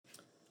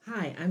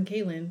Hi, I'm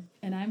Kaylin,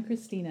 And I'm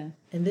Christina.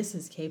 and this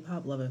is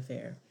K-Pop Love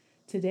Affair.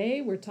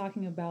 Today we're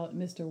talking about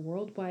Mr.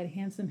 Worldwide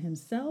Handsome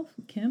himself,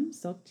 Kim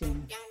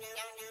Seokjin.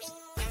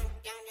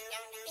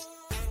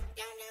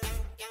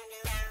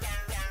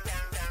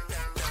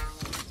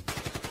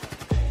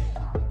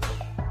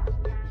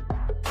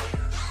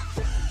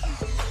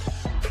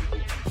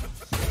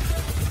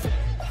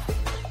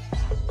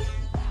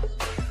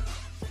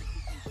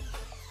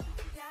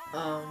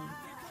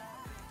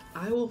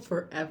 I will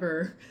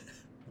forever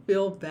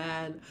feel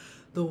bad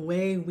the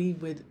way we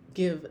would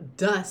give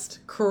dust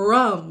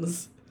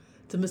crumbs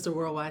to Mr.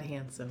 Worldwide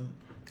Handsome.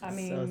 I So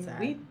mean, sad.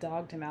 we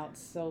dogged him out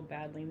so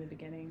badly in the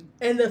beginning.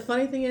 And the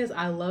funny thing is,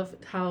 I love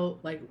how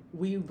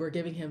we were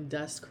giving him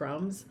dust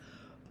crumbs,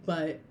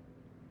 but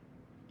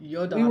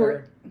your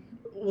daughter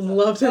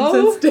loved him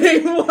since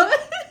day one.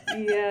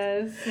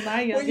 Yes,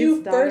 my youngest When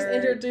you daughter first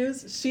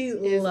introduced, she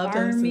is loved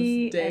him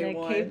ARMY since day and a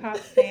one. K-pop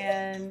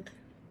fan.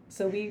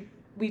 So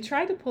we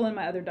tried to pull in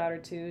my other daughter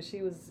too.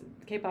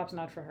 K-pop's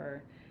not for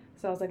her.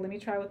 So I was like, let me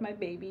try with my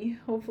baby.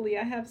 Hopefully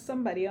I have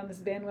somebody on this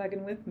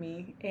bandwagon with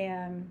me.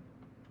 And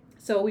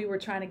so we were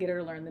trying to get her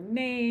to learn the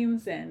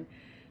names, and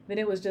then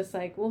it was just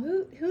like, well,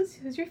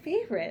 who's your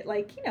favorite?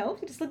 Like,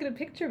 if you just look at a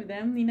picture of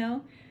them,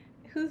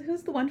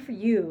 who's the one for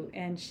you?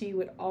 And she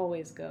would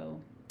always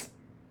go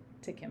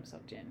to Kim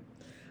Seokjin.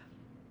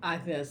 I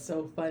think that's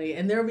so funny.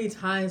 And there'll be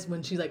times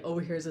when she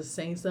overhears us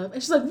saying stuff,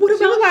 and she's like, "What She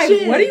was about like,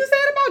 Jin?" what are you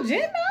saying about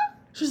Jin now?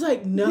 She's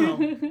like, "No,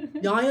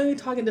 y'all ain't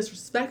talking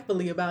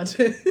disrespectfully about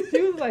Jin."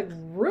 She was like,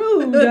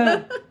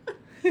 rude.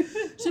 She'd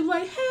be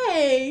like,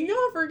 "Hey,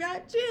 y'all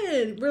forgot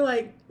Jin." We're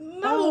like,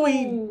 "No,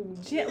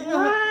 Jin,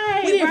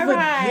 right, we didn't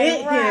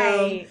right,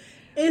 forget him.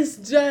 It's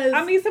just."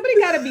 I mean, somebody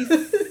got to be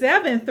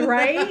seventh,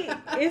 right?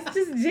 It's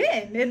just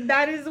Jin, and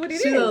that is what it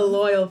is. She's a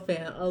loyal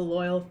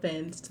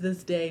fan. To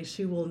this day,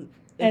 she will.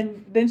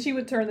 And then she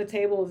would turn the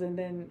tables and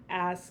then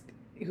ask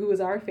who was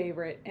our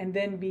favorite, and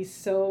then be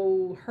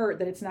so hurt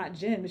that it's not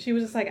Jin. But she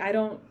was just like, I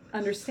don't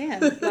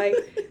understand. Like,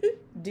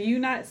 do you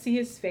not see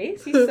his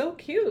face? He's so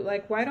cute.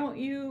 Like, why don't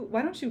you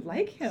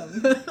like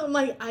him? I'm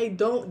like, I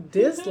don't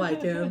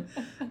dislike him.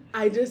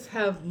 I just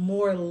have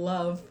more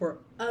love for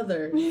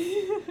others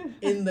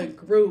in the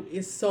group.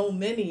 It's so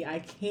many. I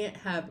can't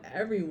have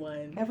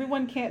everyone.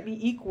 Everyone can't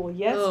be equal.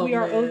 Yes, Oh, we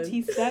are man.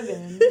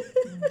 OT7,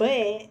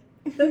 but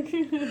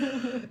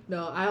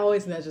No, I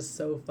always think that's just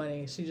so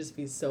funny. She just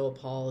be so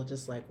appalled,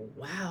 just like,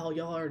 wow,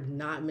 y'all are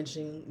not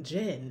mentioning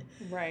Jin.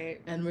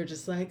 right. And we're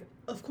just like,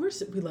 of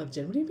course we love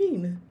Jin. What do you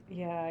mean?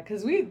 Yeah,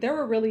 because there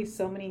were really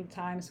so many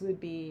times we would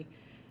be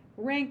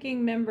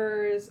ranking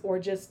members or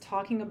just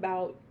talking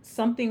about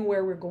something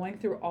where we're going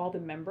through all the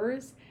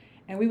members,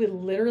 and we would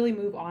literally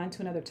move on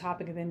to another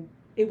topic, and then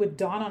it would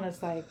dawn on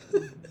us like,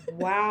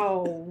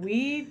 wow,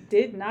 we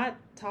did not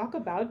talk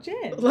about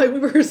Jin. Like, we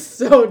were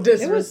so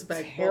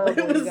disrespectful. terrible,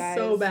 It was you guys.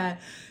 so bad.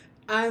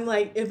 I'm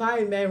like, if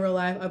I met in real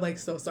life, I'm like,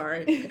 so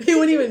sorry. He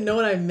wouldn't even know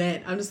what I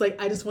meant. I'm just like,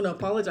 I just want to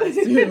apologize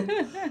to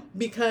you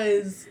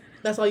because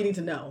that's all you need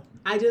to know.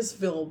 I just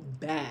feel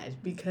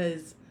bad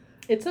because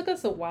It took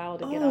us a while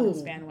to get on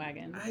this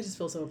bandwagon. I just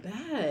feel so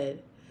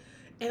bad.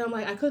 And I'm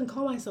like, I couldn't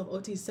call myself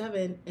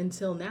OT7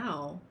 until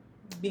now.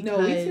 Because No,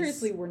 we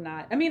seriously were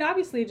not. I mean,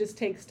 obviously, it just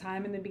takes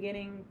time in the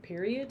beginning,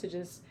 period, to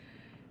just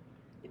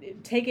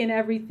take in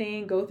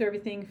everything, go through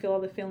everything, feel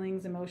all the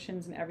feelings,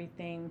 emotions, and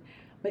everything.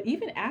 But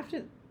even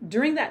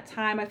during that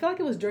time, I feel like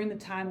it was during the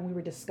time when we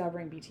were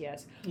discovering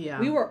BTS. Yeah.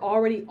 We were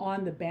already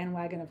on the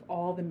bandwagon of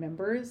all the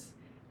members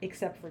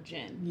except for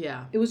Jin.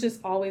 Yeah. It was just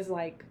always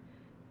like,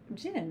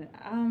 Jin,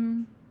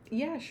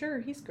 yeah, sure,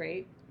 he's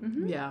great.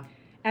 Mm-hmm. Yeah.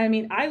 And I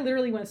mean, I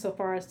literally went so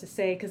far as to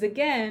say, because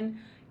again,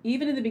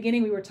 even in the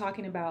beginning, we were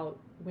talking about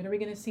when are we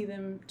going to see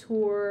them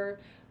tour?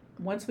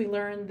 Once we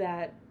learned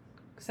that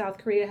South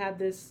Korea had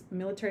this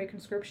military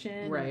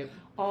conscription, Right. and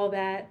all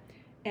that.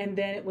 And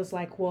then it was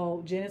like,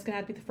 well, Jin is going to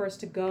have to be the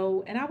first to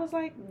go. And I was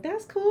like,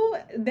 that's cool.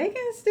 They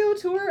can still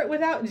tour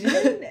without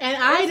Jin. And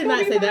I did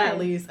not say that, at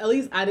least. At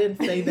least I didn't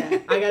say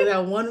that. I got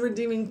that one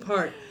redeeming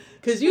part.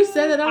 Because you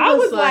said that, I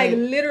was like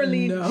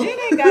literally, no. Jin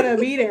ain't got to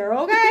be there,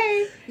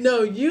 okay?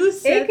 No, you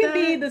said It could that,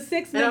 be the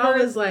six and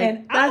members, I was like,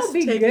 and that's I'll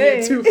be taking good.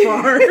 it too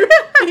far.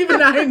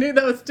 Even I knew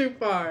that was too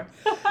far.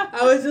 I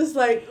was just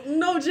like,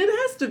 no, Jin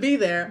has to be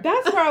there.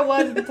 That's where I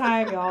was at the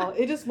time, y'all.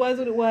 It just was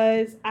what it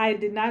was. I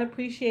did not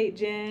appreciate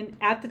Jin.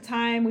 At the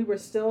time, we were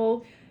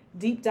still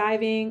deep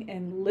diving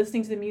and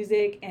listening to the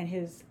music, and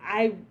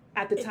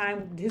at the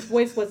time, his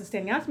voice wasn't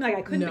standing out to me. Like,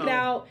 I couldn't pick it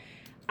out.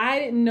 I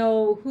didn't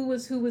know who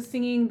was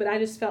singing, but I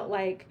just felt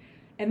like,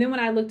 and then when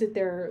I looked at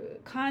their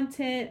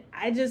content,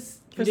 I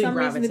just, for some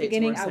reason in the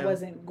beginning, I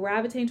wasn't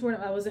gravitating toward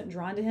him. I wasn't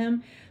drawn to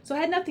him. So I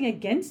had nothing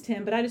against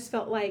him, but I just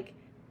felt like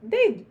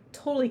they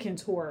totally can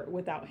tour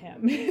without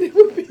him. It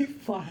would be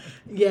fun.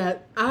 Yeah,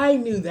 I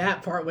knew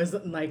that part was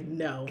like,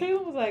 no.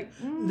 Caleb was like,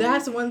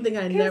 that's one thing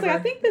I Caleb's never. like, I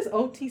think this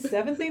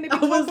OT7 thing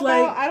that we was talked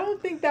like, about, I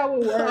don't think that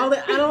will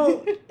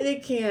work.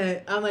 It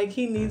can't. I'm like,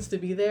 he needs to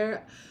be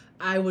there.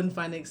 I wouldn't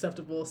find it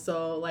acceptable.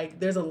 So,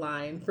 there's a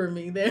line for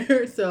me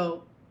there.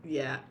 So,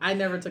 yeah, I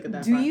never took it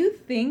that far. Do you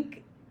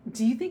think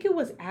Do you think it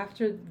was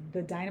after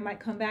the Dynamite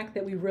comeback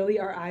that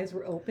our eyes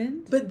were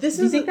opened? But this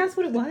Do you think that's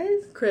what it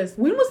was? Chris,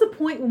 when was the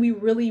point when we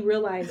really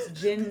realized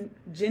Jin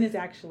is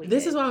actually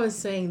This it? is why I was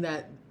saying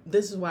that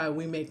this is why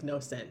we make no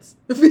sense.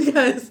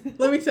 Because,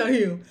 let me tell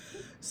you.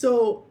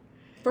 So,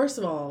 first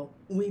of all,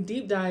 we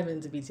deep dive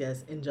into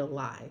BTS in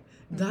July.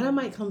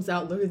 Dynamite comes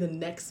out literally the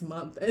next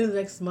month.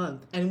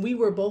 And we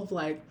were both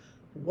like,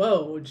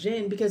 whoa,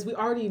 Jin, because we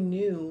already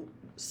knew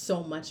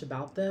so much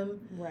about them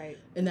Right.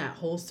 in that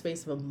whole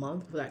space of a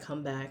month for that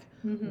comeback,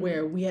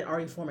 where we had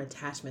already formed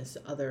attachments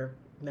to other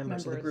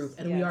members of the group,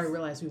 and we already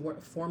realized we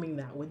weren't forming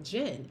that with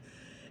Jin.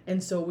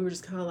 And so we were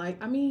just kind of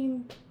like, I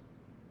mean,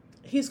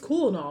 he's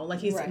cool and all, like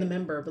he's Right. the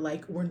member, but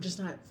like we're just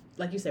not,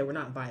 like you said, we're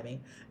not vibing.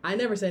 I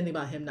never said anything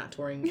about him not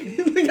touring.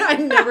 Like, I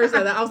never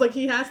said that. I was like,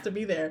 he has to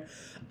be there.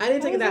 I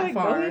didn't take it that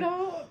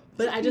far,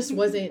 but I just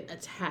wasn't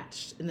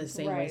attached in the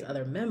same way as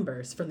other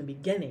members from the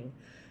beginning.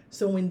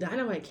 So when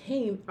Dynamite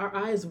came, our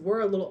eyes were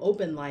a little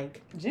open.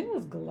 Like, Jin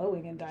was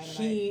glowing in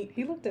Dynamite.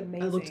 He looked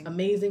amazing. Looked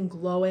amazing,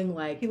 glowing.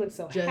 Like, he looked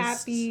so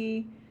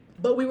happy.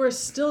 But we were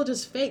still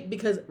just fake,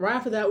 because right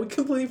after that we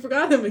completely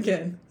forgot him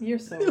again. You're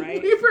so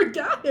right. We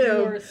forgot him.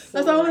 You are so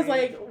That's why I was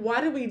like, why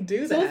did we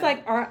do that? So it's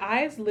like our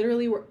eyes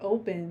literally were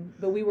open,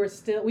 but we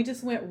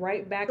just went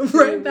right back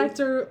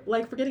to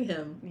like forgetting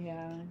him.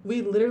 Yeah.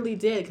 We literally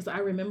did, because I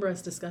remember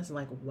us discussing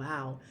like,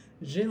 wow,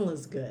 Jin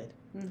looks good.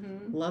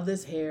 Love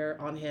this hair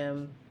on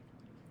him.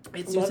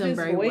 It suits him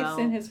very well. Love his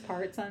voice and his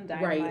parts on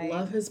Dynamite. Right,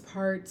 love his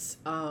parts.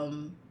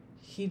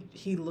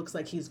 He looks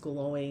like he's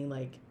glowing.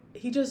 Like,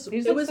 it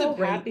was so a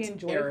great happy and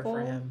joyful era for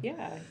him.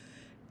 Yeah.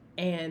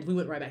 And we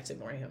went right back to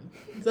ignoring him.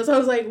 So that's why I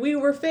was like, we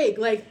were fake.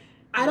 Like,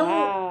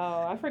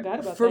 Wow, I forgot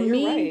about that.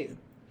 You're right.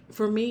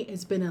 For me,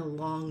 it's been a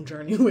long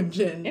journey with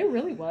Jin. It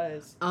really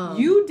was.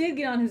 You did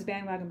get on his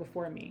bandwagon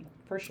before me,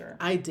 for sure.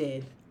 I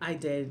did.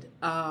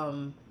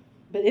 But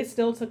it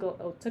still took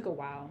a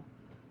while.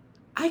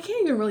 I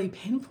can't even really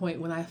pinpoint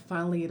when I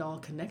finally it all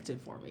connected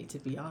for me, to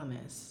be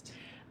honest.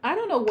 I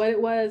don't know what it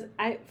was.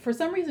 For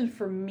some reason,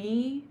 for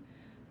me,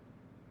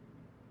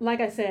 like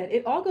I said,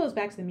 it all goes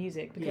back to the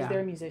music, because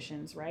they're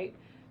musicians, right?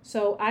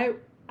 So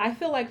I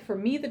feel like for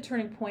me, the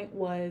turning point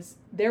was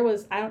I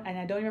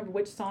don't remember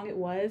which song it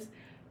was.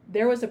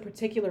 There was a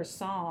particular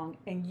song,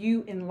 and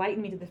you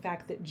enlightened me to the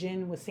fact that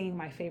Jin was singing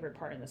my favorite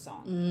part in the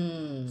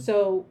song.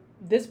 So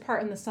this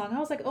part in the song, I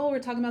was like, oh, we're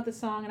talking about the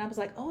song, and I was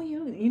like, oh,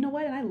 you know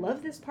what? And I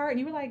love this part, and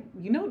you were like,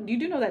 you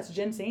do know that's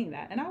Jin singing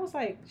that, and I was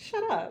like,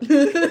 shut up. I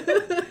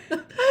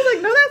was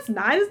like, no, that's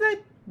not. Is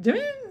that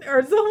Jin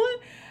or someone?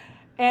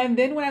 And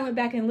then when I went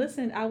back and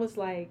listened, I was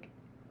like,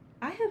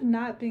 I have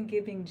not been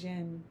giving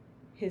Jin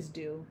his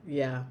due.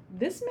 Yeah.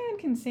 This man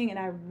can sing, and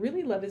I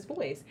really love his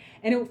voice.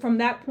 And from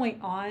that point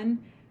on,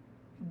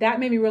 that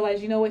made me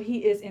realize, you know what,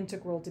 he is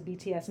integral to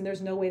BTS, and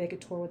there's no way they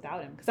could tour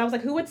without him. Because I was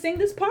like, who would sing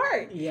this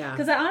part? Yeah.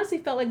 Because I honestly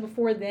felt like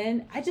before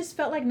then, I just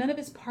felt like none of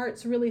his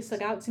parts really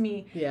stuck out to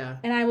me. Yeah.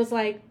 And I was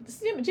like,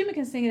 Jimmy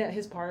can sing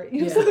his part.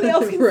 Somebody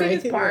else can sing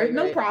his part. Right,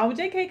 no problem.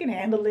 JK can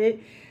handle it,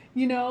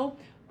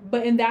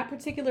 But in that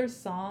particular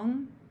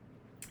song,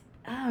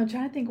 I'm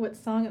trying to think what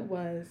song it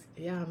was.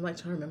 Yeah, I'm like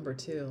trying to remember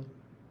too.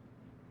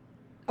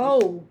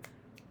 Oh,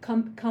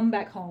 Come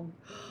Back Home.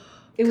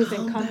 It was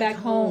in Come Back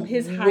Home.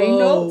 His high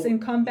notes in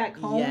Come Back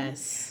Home.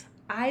 Yes.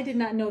 I did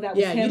not know that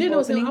was him. Yeah, you didn't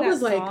know him. I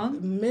was like,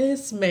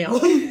 Miss Mail.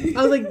 I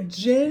was like,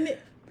 Jin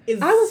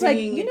is I was like,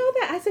 you know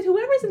that? I said,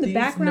 whoever's in the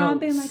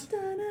background being like,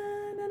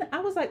 da-na-na-na. I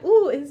was like,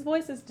 ooh, his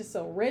voice is just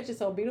so rich. It's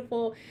so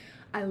beautiful.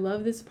 I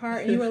love this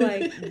part. And you were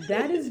like,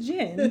 that is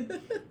Jin.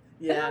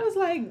 Yeah. And I was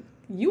like,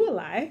 you a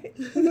lie.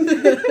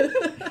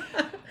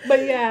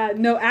 But yeah,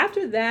 no,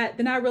 after that,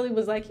 then I really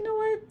was like, you know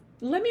what?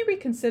 Let me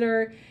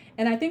reconsider.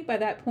 And I think by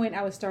that point,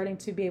 I was starting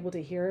to be able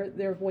to hear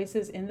their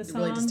voices in the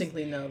song. Really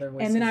distinctly know their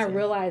voices. And then I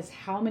realized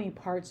how many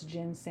parts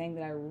Jin sang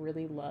that I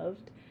really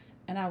loved.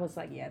 And I was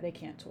like, yeah, they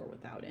can't tour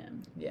without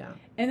him. Yeah.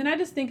 And then I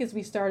just think as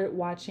we started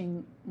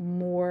watching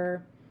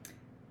more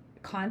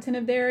content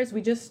of theirs,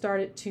 we just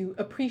started to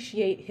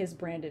appreciate his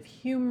brand of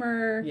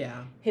humor,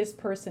 his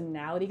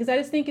personality. Because I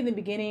just think in the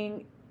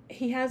beginning,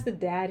 he has the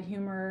dad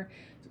humor,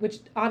 which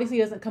obviously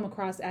doesn't come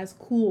across as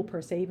cool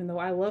per se, even though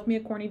I love me a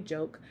corny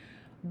joke.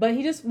 But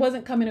he just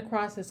wasn't coming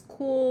across as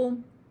cool.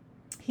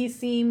 He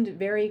seemed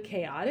very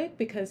chaotic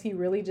because he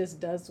really just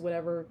does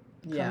whatever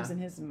comes in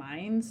his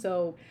mind.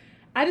 So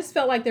I just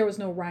felt like there was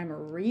no rhyme or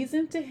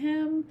reason to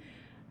him.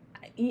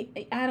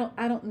 I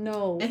don't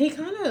know. And he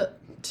kind of,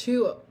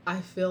 too,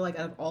 I feel like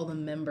out of all the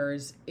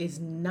members,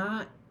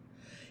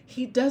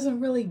 he doesn't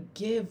really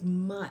give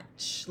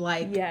much,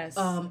 like,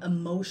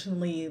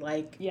 emotionally,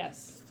 like,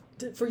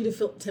 for you to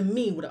feel, to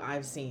me, what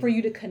I've seen. For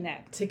you to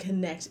connect. To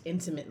connect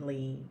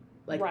intimately,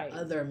 like,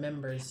 other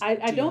members.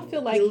 I don't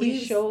feel like he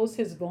shows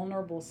his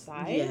vulnerable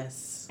side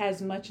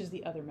as much as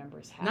the other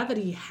members have. Not that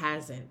he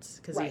hasn't,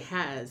 because he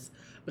has,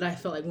 but I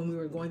felt like when we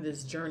were going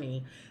this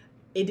journey,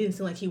 it didn't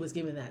seem like he was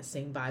giving that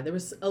same vibe. There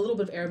was a little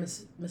bit of air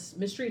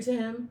mystery to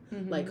him.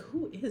 Like,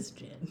 who is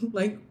Jin?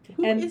 Like,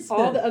 who and is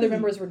all him? the other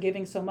members were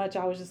giving so much.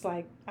 I was just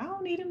like, I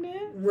don't need him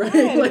then. Right.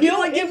 Fine. Like, you don't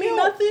want to give me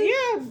nothing?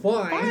 Yeah,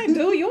 Fine,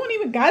 dude. You don't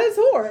even got his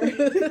whore.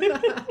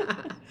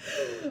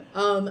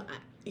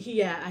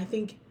 I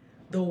think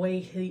the way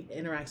he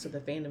interacts with the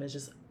fandom is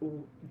just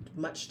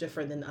much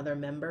different than other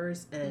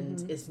members,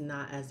 and it's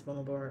not as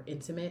vulnerable or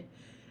intimate,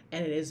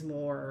 and it is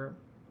more,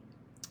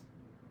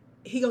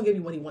 he gonna give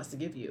you what he wants to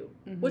give you,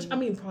 which, I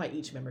mean, probably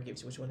each member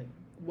gives you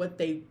what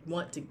they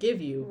want to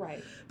give you,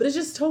 right? But it's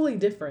just totally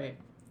different.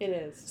 It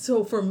is.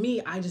 So for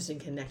me, I just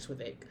didn't connect with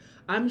it.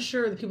 I'm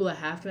sure the people that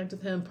have connected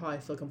with him probably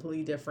feel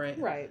completely different,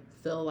 right?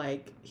 Feel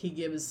like he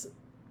gives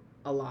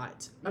a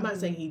lot. I'm not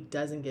saying he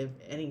doesn't give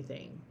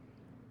anything.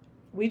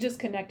 We just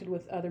connected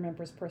with other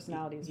members'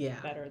 personalities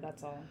better,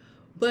 that's all.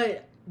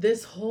 But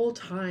this whole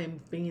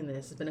time being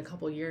this, it's been a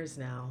couple years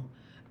now,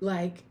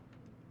 like,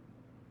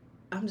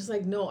 I'm just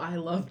like, no, I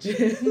love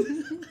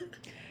Jin.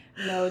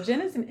 No, Jin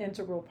is an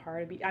integral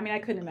part of BTS. I mean, I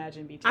couldn't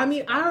imagine BTS. I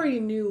mean, I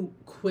already knew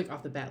quick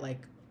off the bat,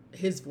 like,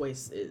 his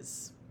voice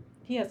is...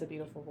 He has a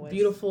beautiful voice.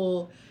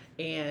 Beautiful,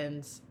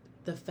 and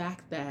the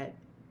fact that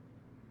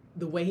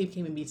the way he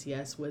became in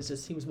BTS was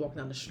just, he was walking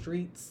down the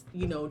streets,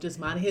 you know, just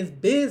minding his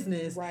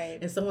business. Right.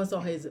 And someone saw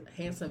his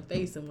handsome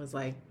face and was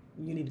like,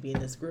 you need to be in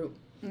this group.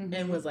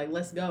 And was like,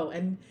 let's go.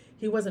 And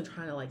he wasn't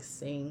trying to like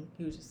sing.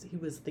 He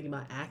was thinking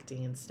about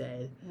acting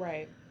instead.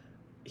 Right.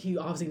 He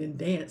obviously didn't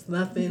dance,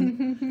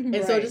 nothing.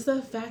 And so just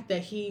the fact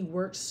that he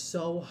worked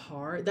so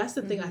hard, that's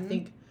the thing.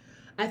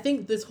 I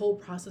think this whole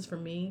process for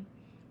me,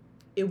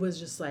 it was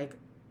just like,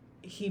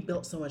 he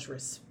built so much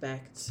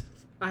respect.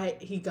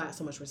 He got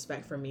so much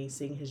respect from me,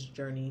 seeing his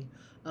journey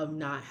of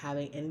not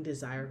having any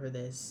desire for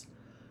this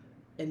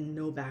and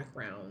no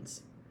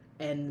backgrounds.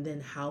 And then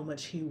how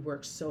much he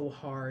worked so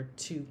hard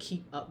to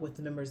keep up with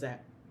the members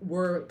that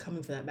were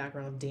coming from that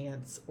background of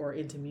dance or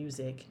into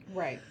music.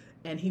 Right.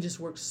 And he just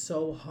worked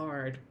so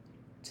hard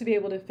to be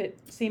able to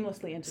fit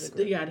seamlessly into the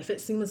group. Yeah, to fit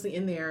seamlessly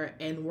in there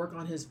and work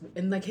on his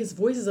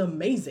voice is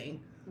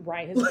amazing.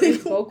 Right. His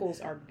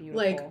vocals are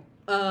beautiful. Like,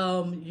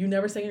 you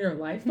never sang in your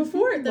life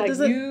before? That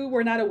like, you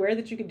were not aware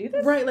that you could do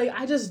this? Right, like,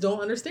 I just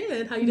don't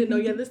understand how you didn't know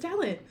you had this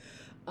talent.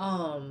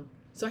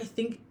 So I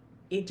think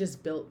it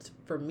just built,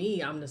 for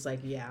me, I'm just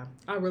like, yeah,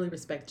 I really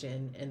respect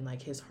Jin and,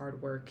 like, his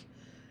hard work.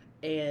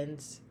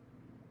 And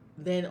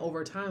then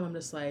over time, I'm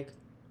just like,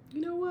 you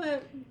know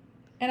what?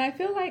 And I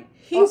feel like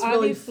he's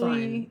really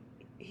fun.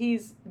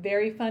 He's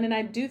very fun, and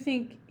I do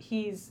think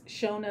he's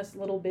shown us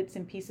little bits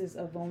and pieces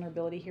of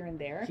vulnerability here and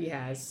there. He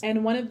has.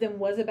 And one of them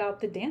was about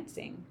the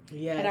dancing.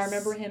 Yes. And I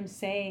remember him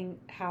saying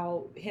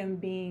how him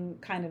being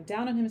kind of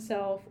down on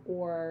himself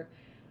or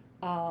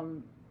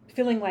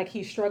feeling like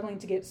he's struggling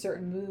to get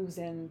certain moves,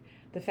 and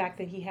the fact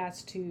that he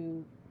has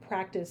to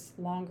practice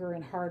longer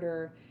and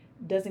harder,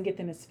 doesn't get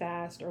them as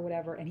fast or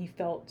whatever, and he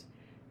felt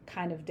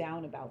kind of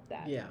down about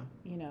that. Yeah.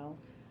 You know?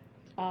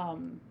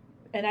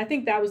 And I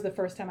think that was the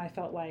first time I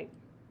felt like,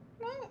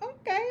 oh,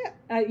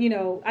 okay. You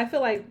know, I feel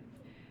like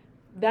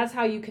that's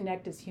how you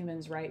connect as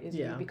humans, right? Is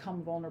you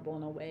become vulnerable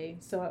in a way.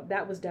 So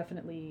that was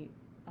definitely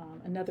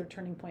another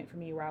turning point for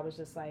me where I was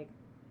just like,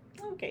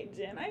 okay,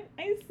 Jin, I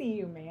see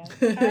you, man.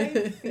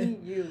 I see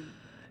you.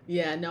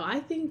 Yeah, no, I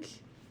think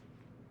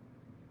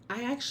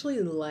I actually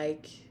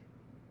like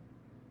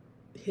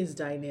his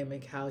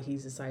dynamic, how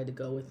he's decided to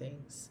go with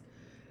things.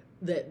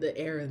 The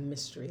air of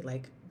mystery.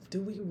 Like,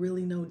 do we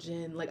really know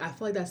Jin? Like, I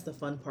feel like that's the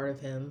fun part of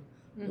him.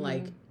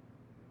 Like,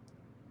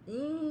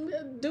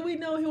 do we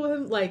know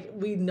him? Like,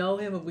 we know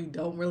him, but we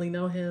don't really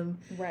know him.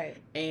 Right.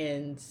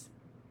 And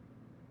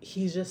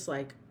he's just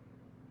like,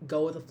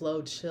 go with the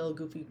flow, chill,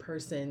 goofy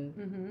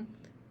person.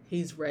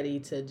 He's ready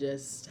to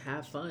just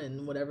have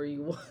fun, whatever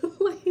you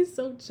want. Like, he's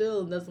so chill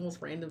and does the most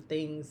random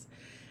things.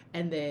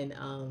 And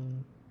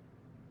then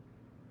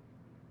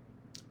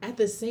at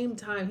the same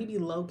time, he be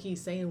low-key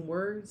saying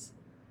words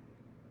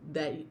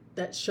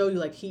that show you,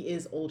 like, he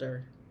is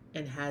older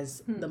and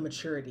has the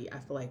maturity. I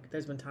feel like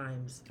there's been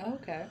times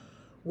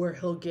where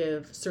he'll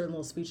give certain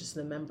little speeches to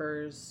the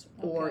members,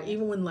 or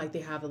even when, like,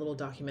 they have the little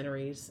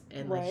documentaries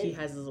and like he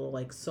has his little,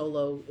 like,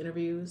 solo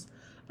interviews,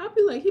 I'd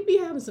be like, he'd be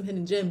having some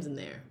hidden gems in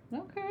there.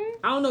 Okay.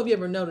 I don't know if you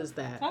ever noticed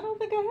that. I don't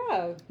think I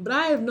have. But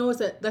I have noticed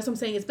that. That's what I'm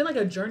saying. It's been like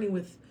a journey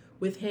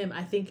with him.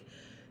 I think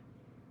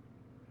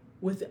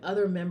with the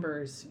other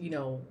members, you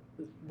know,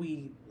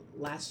 we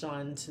latched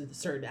on to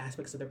certain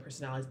aspects of their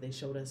personalities they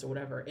showed us or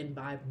whatever and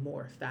vibe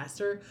more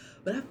faster.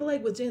 But I feel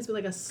like with Jin, it's been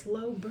like a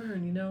slow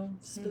burn, you know?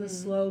 It's been a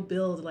slow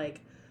build.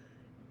 Like,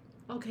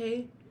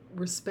 okay,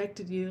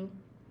 respected you,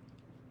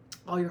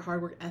 all your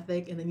hard work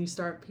ethic, and then you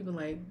start people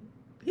like,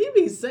 he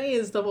be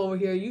saying stuff over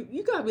here.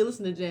 You gotta be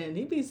listening to Jin.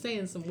 He be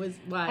saying some wise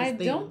things. I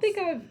don't think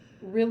I've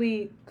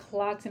really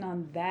clocked in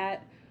on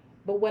that,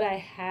 but what I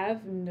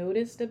have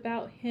noticed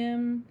about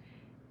him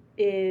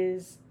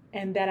is,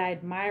 and that I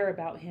admire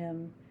about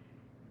him,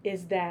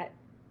 is that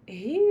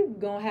he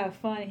gonna have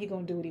fun and he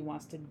gonna do what he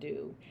wants to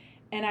do.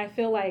 And I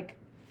feel like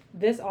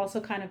this also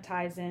kind of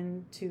ties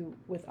in to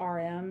with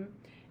RM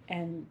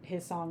and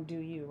his song "Do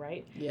You,"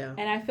 right? Yeah.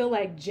 And I feel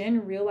like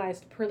Jin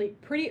realized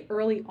pretty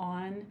early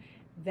on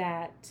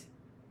that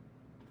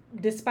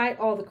despite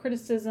all the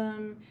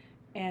criticism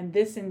and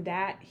this and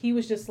that, he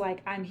was just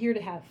like, I'm here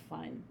to have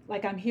fun.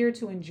 Like, I'm here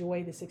to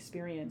enjoy this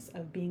experience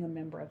of being a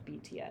member of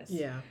BTS.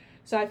 Yeah.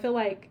 So I feel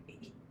like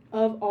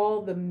of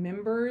all the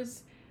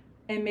members,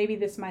 and maybe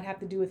this might have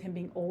to do with him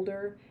being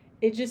older,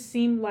 it just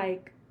seemed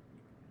like,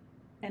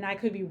 and I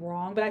could be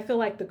wrong, but I feel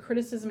like the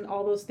criticism and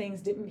all those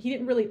things he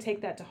didn't really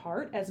take that to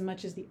heart as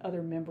much as the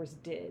other members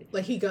did.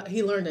 Like he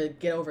learned to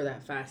get over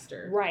that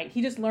faster. Right.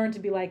 He just learned to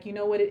be like, you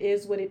know what it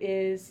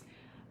is.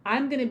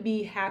 I'm going to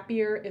be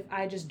happier if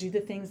I just do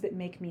the things that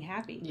make me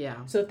happy. Yeah.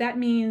 So if that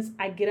means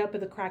I get up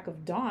at the crack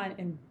of dawn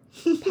and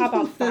pop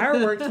out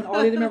fireworks when all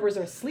the other members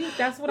are asleep,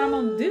 that's what I'm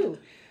going to do.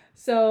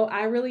 So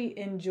I really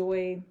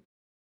enjoy,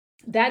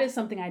 that is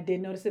something I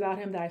did notice about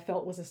him that I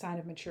felt was a sign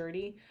of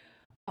maturity.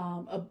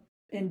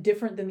 And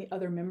different than the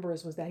other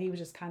members was that he was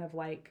just kind of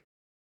like,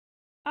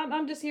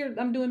 I'm just here,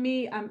 I'm doing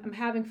me, I'm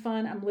having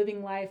fun, I'm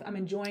living life, I'm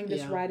enjoying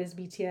this ride as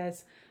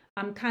BTS.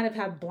 I'm kind of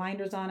have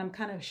blinders on. I'm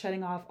kind of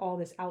shutting off all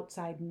this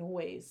outside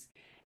noise,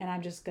 and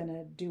I'm just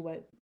gonna do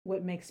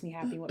what makes me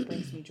happy, what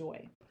brings me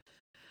joy.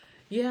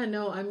 Yeah,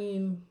 no, I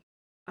mean,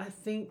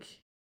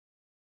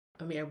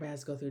 everybody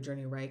has to go through a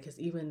journey, right? Because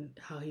even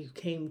how he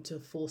came to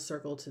full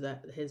circle to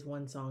his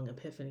one song,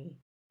 Epiphany,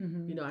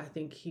 you know, I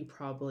think he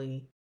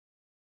probably,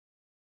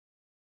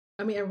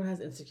 everyone has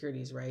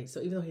insecurities, right?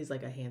 So even though he's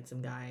like a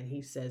handsome guy and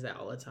he says that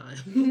all the time,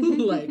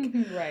 like,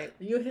 right,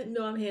 you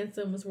know I'm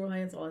handsome, Miss World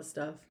Hands, all that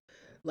stuff.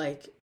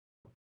 Like,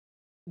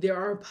 there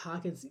are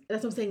pockets.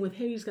 That's what I'm saying with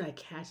him. You just gotta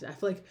catch it. I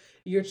feel like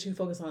you're too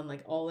focused on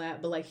like all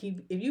that, but like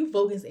if you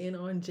focus in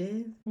on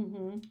Jin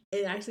and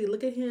actually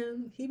look at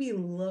him, he be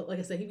like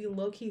I said, he be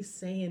low key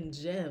saying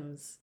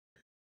gems,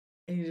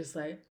 and you're just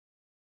like,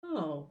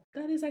 oh,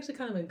 that is actually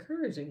kind of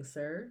encouraging,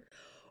 sir.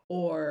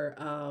 Or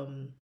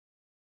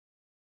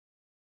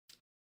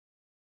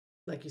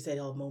like you said,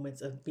 all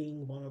moments of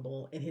being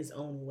vulnerable in his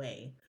own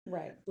way,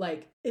 right?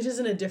 Like it's just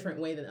in a different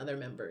way than other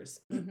members.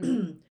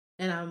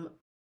 And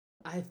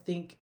I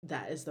think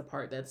that is the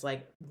part that's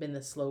like been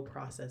the slow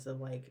process of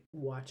like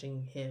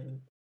watching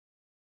him,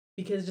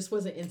 because it just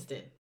wasn't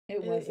instant.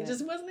 It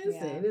just wasn't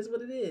instant. Yeah. It is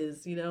what it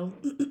is, you know.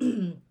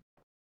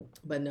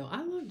 But no,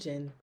 I love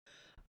Jin.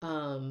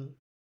 I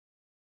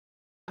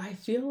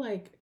feel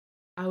like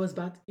I was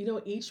about to,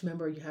 each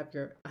member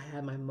I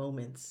had my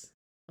moments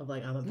of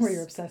like where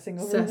you're obsessing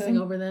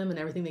over them and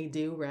everything they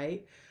do,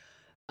 right?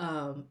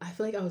 I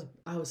feel like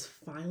I was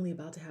finally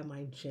about to have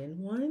my Jin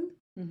one.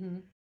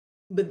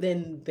 But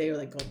then they were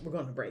like, oh, we're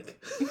going to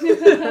break.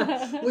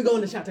 We're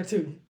going to chapter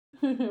 2.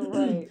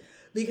 Right.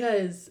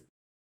 Because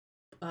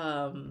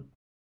when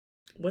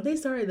they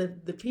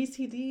started the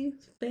PCD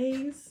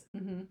phase,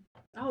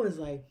 I was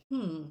like,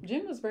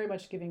 Jin was very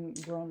much giving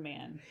grown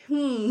man.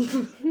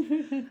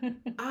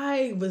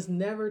 I was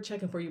never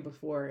checking for you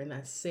before in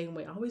that same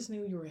way. I always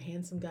knew you were a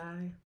handsome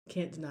guy.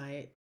 Can't deny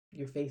it.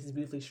 Your face is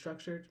beautifully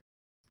structured,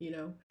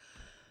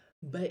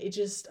 But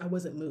I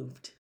wasn't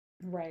moved.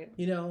 Right.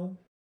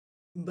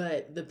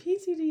 But the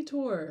PCD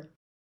tour,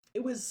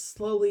 it was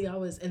slowly,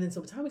 and then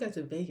so by the time we got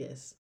to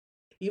Vegas,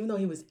 even though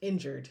he was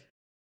injured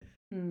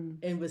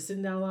and was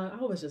sitting down a lot, I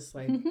was just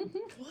like,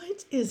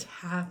 what is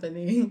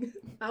happening?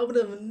 I would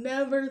have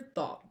never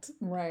thought.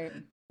 Right.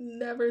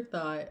 Never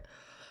thought.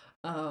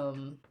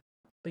 But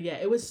yeah,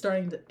 I was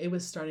starting to be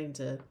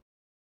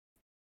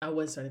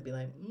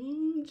like,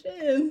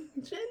 Jin.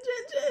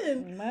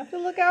 You might have to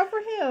look out for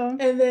him.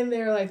 And then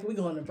they're like, we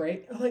going to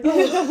break. I'm like,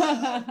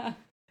 oh.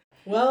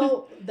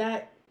 Well,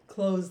 that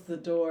closed the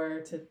door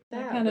to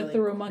that. Kind of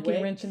threw a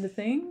monkey wrench into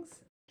things.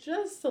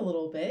 Just a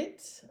little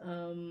bit.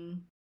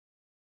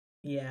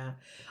 Yeah.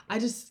 I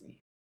just,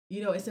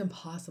 it's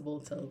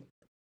impossible to.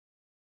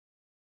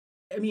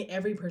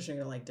 Every person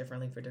you're like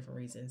differently for different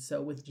reasons.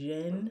 So with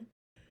Jin,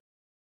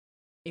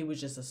 it was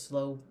just a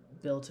slow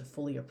build to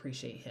fully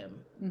appreciate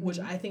him, which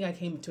I think I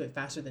came to it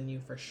faster than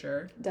you for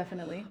sure.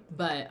 Definitely.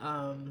 But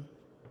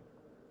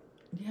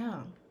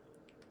yeah,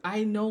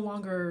 I no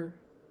longer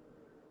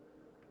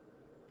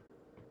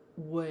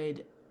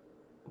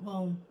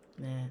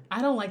I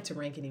don't like to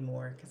rank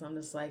anymore because I'm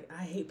just like,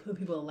 I hate putting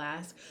people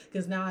last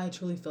because now I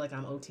truly feel like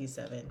I'm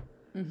OT7.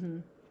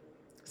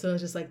 So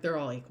it's just like they're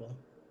all equal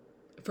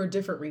for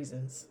different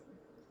reasons.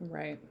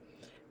 Right.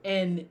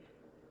 And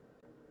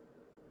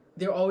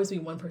there'll always be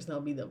one person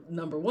that'll be the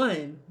number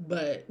one,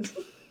 but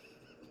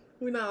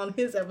we're not on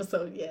his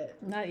episode yet.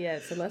 Not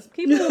yet. So let's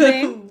keep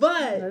moving.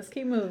 But let's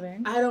keep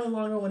moving. I no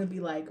longer want to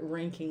be like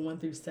ranking 1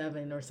 through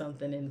 7 or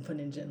something and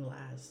putting Jin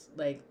last.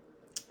 Like,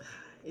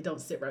 it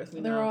don't sit right with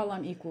me. They're all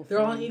on equal footing.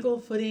 They're all on equal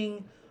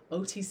footing.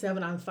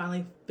 OT7, I'm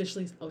finally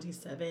officially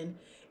OT7.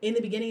 In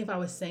the beginning, if I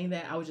was saying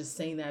that, I was just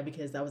saying that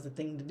because that was the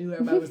thing to do.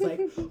 Everybody was like,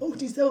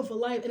 OT7 for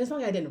life. And it's not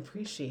like I didn't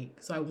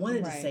appreciate. So I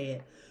wanted to say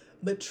it.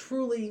 But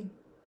truly,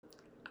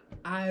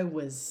 I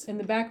was... in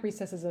the back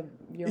recesses of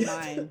your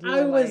mind.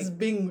 I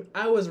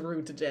was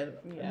rude to Jin.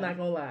 Yeah. I'm not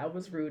going to lie. I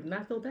was rude. And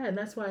I felt bad. And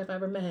that's why if I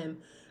ever met him,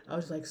 I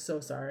was like, so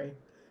sorry.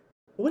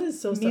 what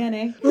is so sorry?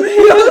 Miane.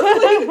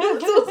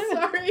 I'm so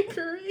sorry,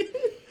 Korean.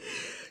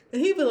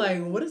 And he'd be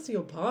like, what is he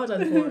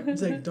apologizing for?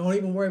 He's like, don't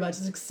even worry about it.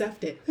 Just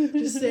accept it.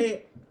 Just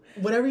say,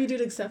 whatever you do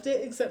to accept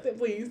it,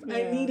 please. Yeah.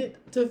 I need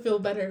it to feel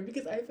better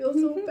because I feel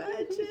so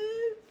bad, Jen.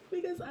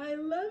 Because I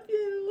love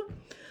you.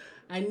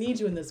 I need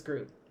you in this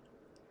group.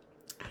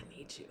 I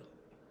need you.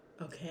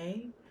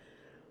 Okay?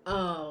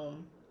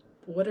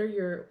 What are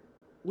your...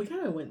 We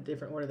kind of went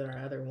different order than our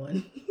other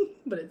one,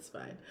 but it's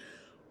fine.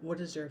 What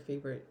is your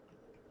favorite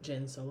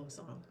Jen solo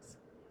songs?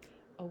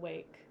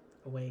 Awake.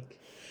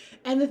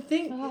 And the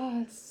thing...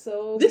 Oh, it's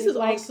so... This is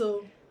like,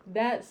 also...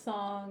 That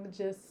song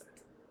just...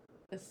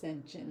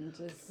 Ascension.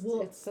 Just...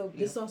 Well, it's so beautiful.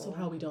 This is also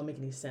how we don't make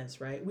any sense,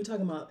 right? We're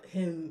talking about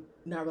him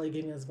not really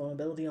giving us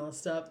vulnerability on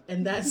stuff.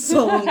 And that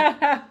song...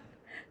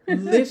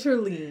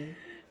 literally...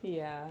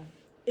 Yeah.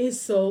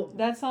 Is so...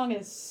 That song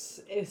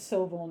is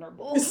so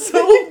vulnerable. It's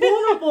so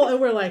vulnerable.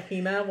 And we're like,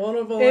 he's not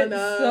vulnerable enough.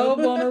 It's so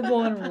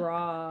vulnerable and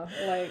raw.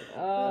 Like,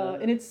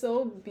 and it's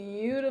so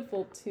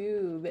beautiful,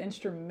 too. The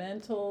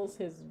instrumentals,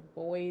 his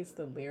voice,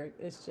 the lyric.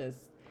 It's just...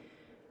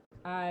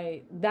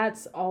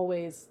 That's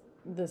always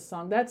the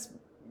song. That's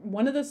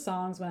one of the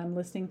songs when I'm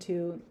listening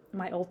to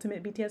my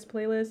ultimate BTS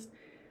playlist.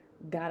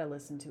 Gotta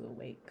listen to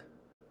Awake.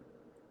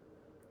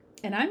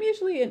 And I'm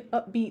usually an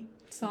upbeat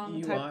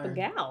song type of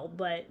gal,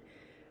 but...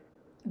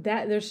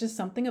 that there's just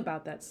something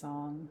about that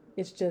song.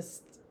 It's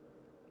just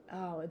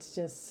I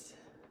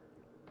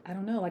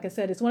don't know. Like I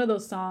said, it's one of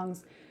those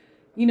songs,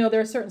 there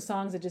are certain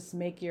songs that just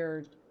make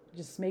your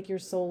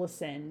soul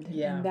ascend.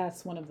 Yeah. And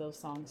that's one of those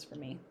songs for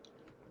me.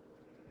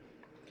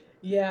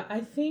 Yeah,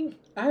 I think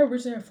I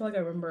originally feel like I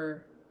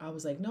remember I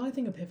was like, no, I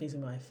think Epiphany's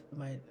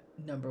my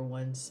number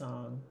one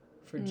song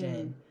for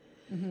Jen.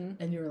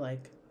 Mm-hmm. And you were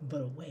like,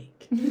 but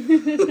Awake.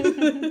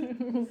 I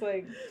was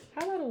like,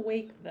 how about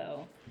Awake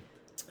though?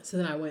 So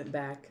then I went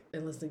back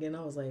and listened again.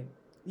 I was like,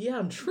 yeah,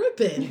 I'm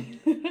tripping.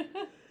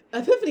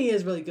 Epiphany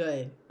is really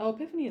good. Oh,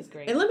 Epiphany is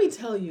great. And let me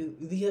tell you,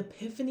 the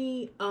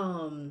Epiphany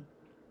demo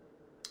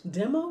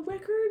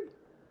record.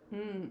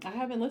 I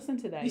haven't listened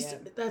to that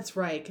yet. That's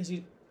right, because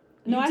you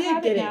I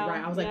did get it now.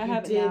 right. I was like,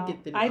 you did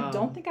get the... I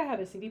don't think I have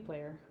a CD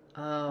player.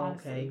 Oh,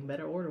 honestly. Okay. You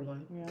better order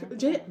one. Yeah,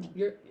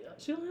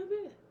 She don't have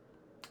it?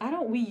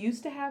 We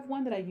used to have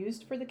one that I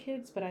used for the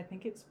kids, but I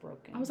think it's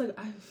broken. I was like,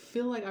 I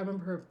feel like I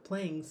remember her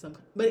playing some,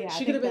 but yeah,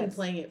 she could have been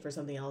playing it for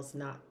something else,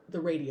 not the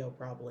radio,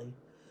 probably.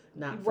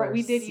 Not for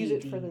we did CDs. Use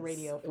it for the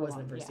radio. It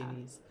wasn't for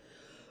CDs.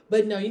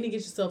 But no, you need to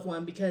get yourself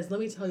one because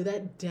let me tell you,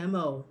 that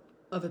demo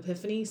of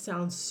Epiphany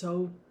sounds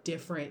so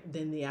different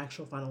than the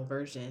actual final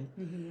version.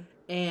 Mm-hmm.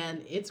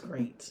 And it's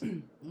great.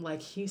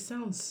 Like, he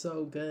sounds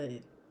so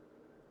good.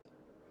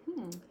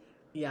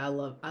 Yeah,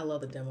 I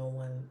love the demo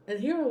one. And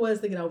here I was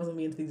thinking I wasn't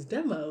being into these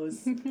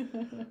demos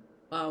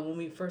when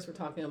we first were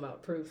talking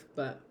about Proof.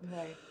 But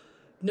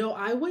no,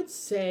 I would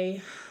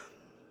say,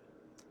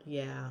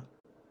 yeah,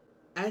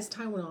 as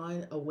time went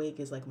on, Awake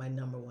is like my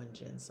number one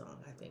Jen song,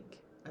 I think.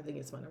 I think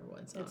it's my number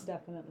one song. It's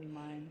definitely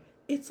mine.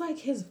 It's like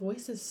his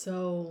voice is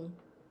so...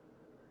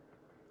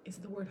 Is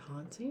it the word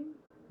haunting?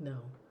 No.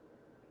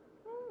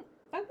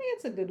 I think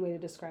it's a good way to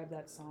describe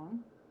that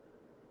song.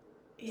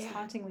 It's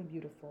hauntingly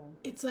beautiful.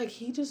 It's like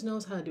he just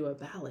knows how to do a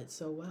ballad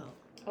so well.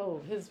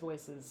 Oh, his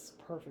voice is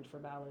perfect for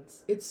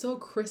ballads. It's so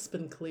crisp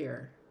and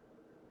clear.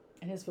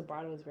 And his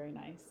vibrato is very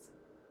nice.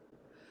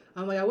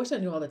 I'm like, I wish I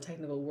knew all the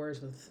technical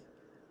words with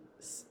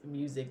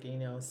music,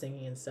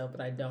 singing and stuff,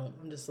 but I don't.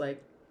 I'm just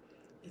like,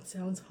 it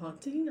sounds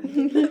haunting. I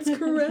think that's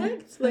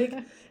correct. Like,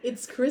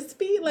 it's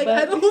crispy. Like,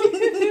 I don't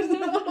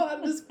know how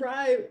to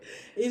describe.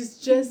 It's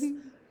just,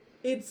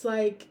 it's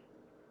like,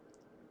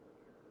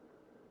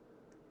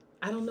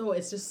 I don't know.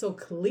 It's just so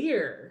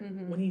clear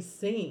when he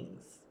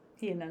sings.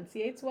 He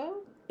enunciates well.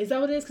 Is that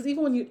what it is? Because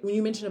even when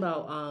you mentioned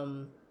about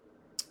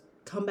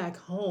Come Back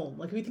Home,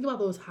 like if you think about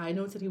those high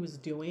notes that he was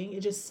doing,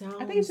 it just sounds...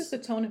 I think it's just the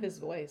tone of his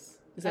voice.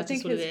 I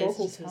think his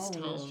vocal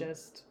tone is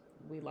just,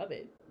 we love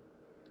it.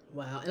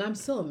 Wow. And I'm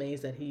still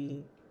amazed that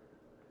he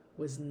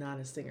was not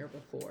a singer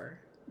before.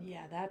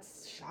 Yeah,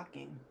 that's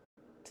shocking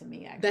to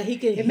me, actually. That he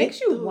can It makes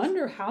you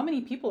wonder how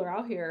many people are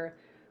out here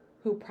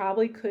who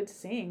probably could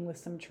sing with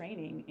some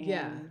training.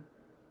 And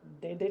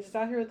they just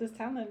out here with this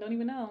talent and don't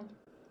even know.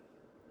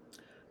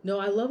 No,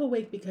 I love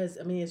Awake because,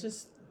 it's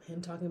just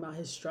him talking about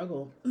his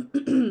struggle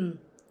and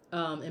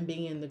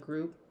being in the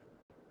group.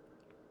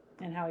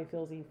 And how he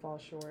feels he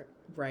falls short.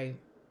 Right.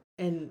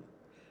 And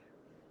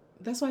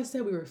that's why I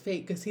said we were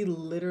fake, because he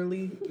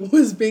literally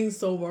was being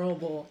so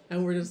vulnerable.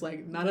 And we're just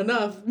like, not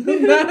enough.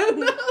 Not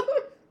enough.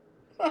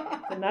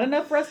 But not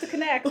enough for us to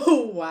connect.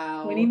 Oh,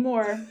 wow. We need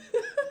more.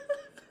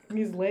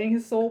 He's laying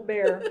his soul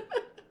bare.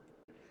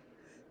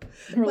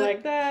 We're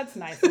like, that's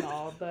nice and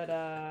all, but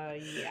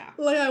yeah.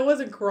 Like, I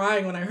wasn't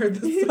crying when I heard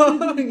the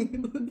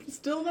song.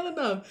 Still not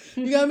enough.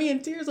 You got me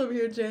in tears over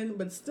here, Jen,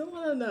 but still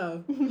not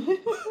enough.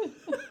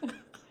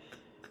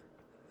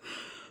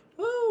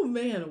 Oh,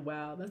 man,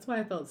 wow. That's why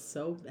I felt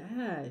so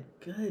bad.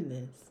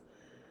 Goodness.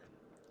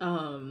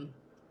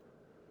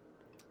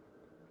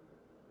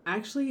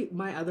 Actually,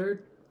 my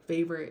other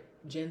favorite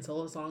Jin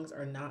solo songs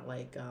are not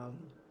like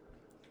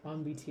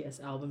on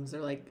BTS albums.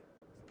 They're like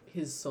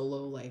his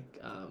solo like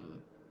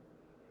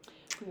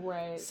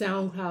right.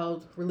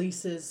 SoundCloud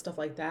releases, stuff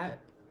like that.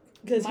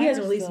 Because he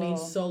hasn't released any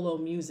still... solo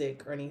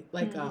music or any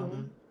like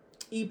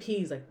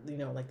EPs, like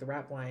like the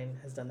rap line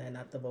has done that,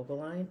 not the vocal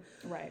line.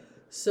 Right.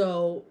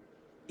 So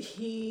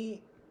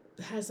he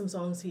has some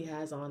songs he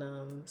has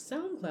on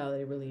SoundCloud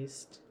they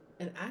released,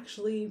 and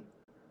actually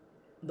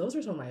those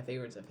are some of my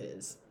favorites of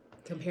his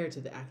compared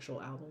to the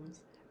actual albums.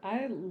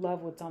 I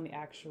love what's on the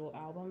actual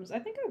albums. I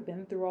think I've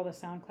been through all the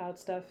SoundCloud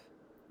stuff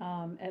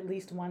at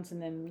least once,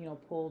 and then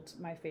pulled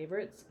my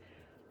favorites.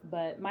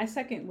 But my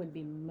second would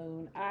be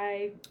Moon.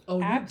 I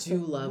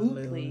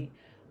absolutely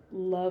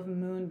love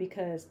Moon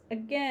because,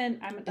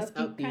 again, I'm an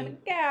upbeat kind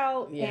of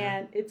gal,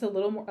 and it's a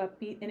little more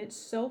upbeat, and it's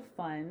so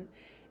fun.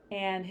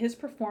 And his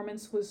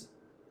performance was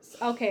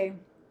okay.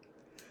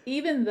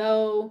 Even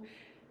though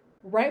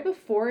right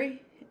before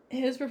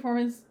his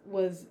performance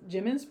was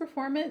Jimin's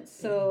performance,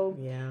 so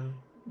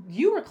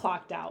you were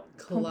clocked out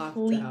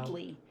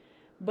completely.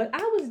 But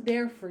I was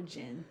there for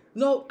Jin.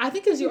 No, I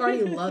think because you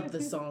already loved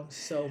the song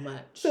so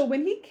much. So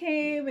when he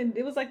came and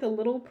it was like the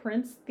Little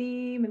Prince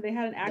theme and they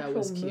had an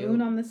actual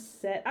moon on the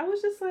set, I was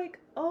just like,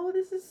 oh,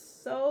 this is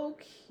so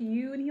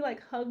cute. And he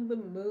like hugged the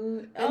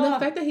moon. And the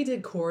fact that he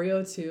did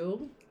choreo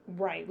too.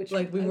 Right. Which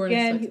like we weren't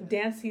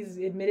expecting. He's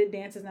admitted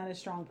dance is not his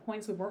strong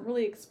point. So we weren't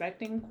really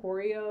expecting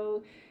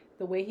choreo.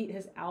 The way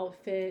his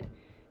outfit.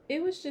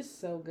 It was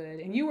just so good.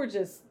 And you were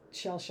just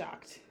shell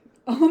shocked.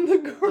 On the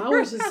ground. I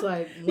was just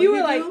like, you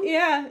were like,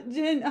 yeah,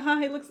 Jin,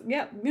 he looks,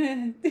 yep.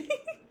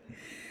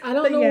 I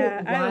don't know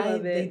why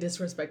they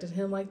disrespected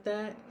him like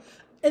that.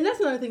 And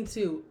that's another thing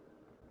too.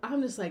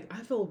 I'm just like,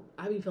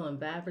 I be feeling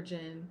bad for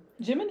Jin.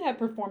 Jimin had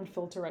performed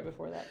Filter right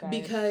before that, guys.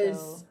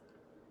 Because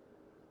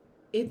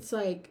it's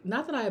like,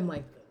 not that I'm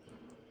like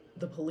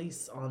the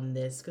police on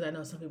this, because I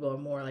know some people are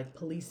more like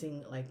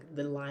policing like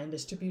the line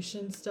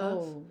distribution stuff.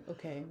 Oh,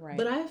 okay, right.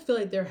 But I feel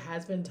like there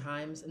has been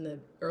times in the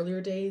earlier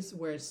days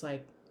where it's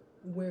like,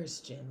 where's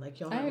Jin? Like,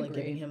 y'all not really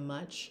giving him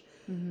much.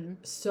 Mm-hmm.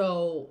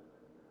 So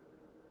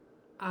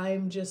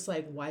I'm just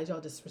like, why did y'all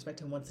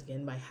disrespect him once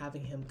again by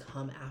having him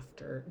come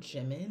after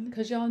Jimin?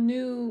 Because y'all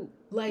knew,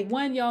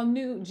 y'all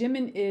knew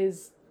Jimin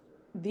is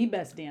the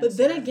best dancer but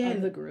then again,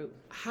 of the group.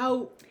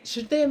 How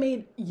should they have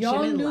made y'all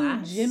Jimin knew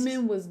last?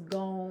 Jimin was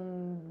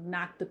gonna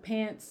knock the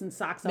pants and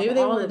socks off all of us.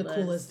 Maybe they wanted to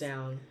cool us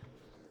down.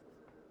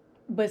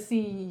 But see,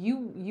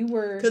 you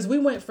were... Because we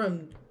went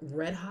from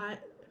Red Hot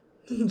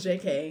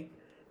JK...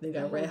 They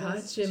got Red Hot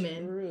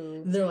Jimin.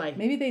 True. They're like,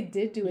 maybe they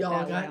did do it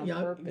that way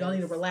on purpose. Y'all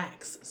need to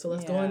relax. So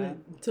let's go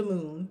on to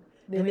Moon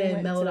and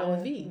then mellow it out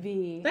with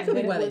V. That could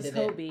be why they did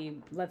it.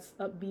 Let's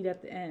upbeat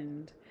at the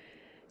end.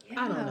 Yeah.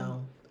 I don't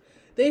know.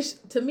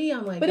 To me,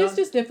 I'm like, but it's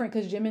just different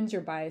because Jimin's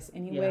your bias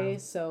anyway. Yeah.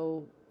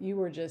 So you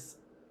were just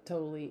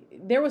totally.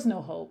 There was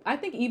no hope. I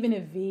think even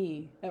if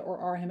V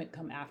or RM had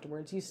come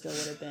afterwards, you still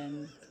would have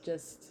been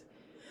just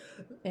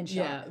in shock.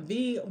 Yeah,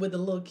 V with the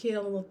little kid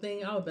on the little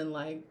thing, I would have been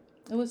like.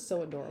 It was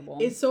so adorable.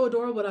 It's so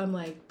adorable, but I'm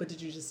like, but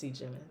did you just see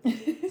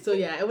Jimin? So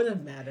yeah, it wouldn't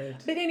have mattered.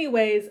 But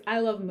anyways, I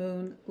love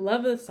Moon.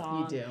 Love the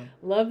song. You do.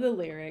 Love the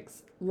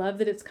lyrics. Love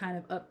that it's kind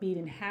of upbeat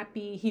and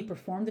happy. He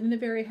performed it in a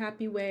very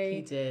happy way.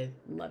 He did.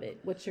 Love it.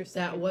 What's your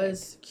second That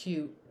was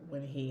cute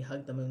when he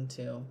hugged the moon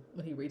too.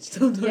 When he reached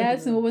him.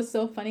 Yes, and what was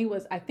so funny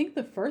was I think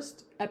the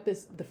first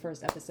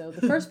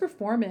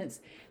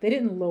performance, they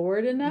didn't lower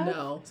it enough.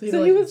 No.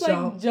 So he was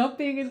like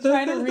jumping and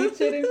trying to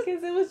reach it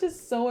because it was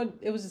just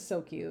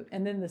so cute.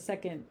 And then the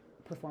second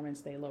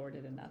performance they lowered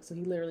it enough so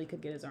he literally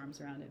could get his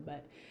arms around it.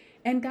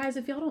 And guys,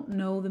 if y'all don't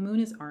know, the moon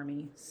is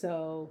ARMY,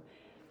 so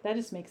that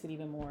just makes it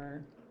even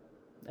more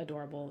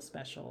adorable,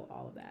 special,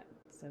 all of that.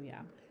 So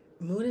yeah.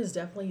 Moon is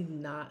definitely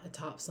not a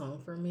top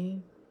song for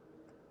me.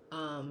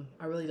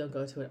 I really don't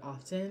go to it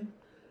often.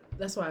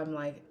 That's why I'm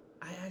like,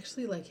 I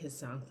actually like his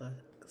SoundCloud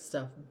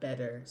stuff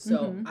better.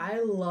 So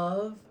I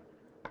love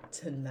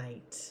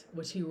Tonight,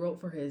 which he wrote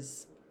for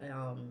his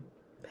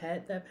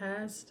pet that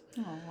passed.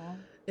 Aww.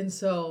 And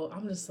so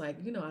I'm just like,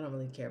 I don't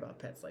really care about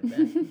pets like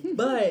that.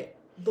 But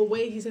the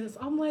way he said this,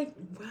 I'm like,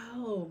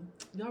 wow,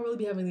 y'all really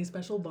be having these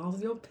special bonds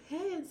with your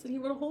pets. And he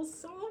wrote a whole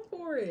song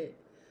for it.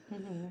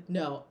 Mm-hmm.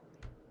 No.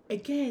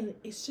 Again,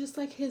 it's just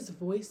like his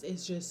voice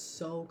is just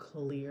so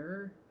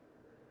clear.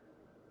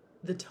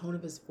 The tone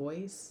of his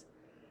voice,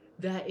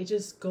 that it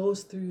just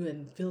goes through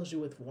and fills you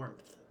with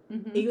warmth.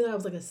 Mm-hmm. Even though it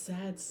was like a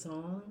sad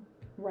song.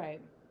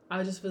 Right.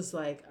 I just was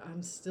like,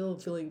 I'm still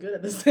feeling good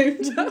at the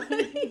same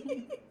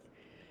time.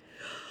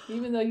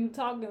 Even though you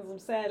talking some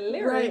sad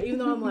lyrics. Right. Even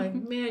though I'm like,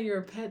 man,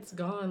 your pet's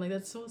gone. Like,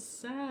 that's so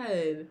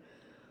sad.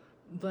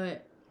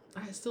 But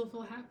I still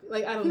feel happy.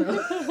 Like, I don't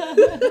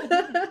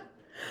know.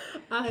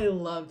 I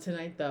love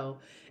Tonight, though.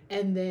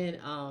 And then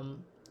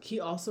he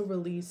also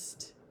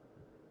released...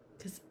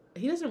 Because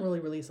he doesn't really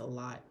release a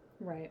lot.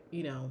 Right.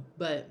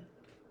 But...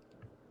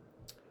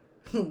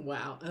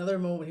 wow. Another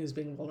moment when he was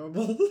being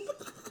vulnerable.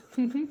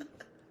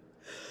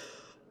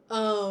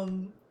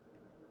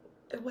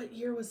 What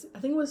year was... I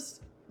think it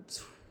was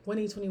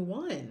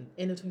 2021,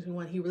 end of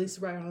 2021. He released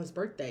it right on his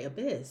birthday,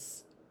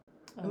 Abyss.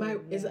 Am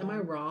I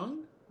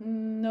wrong?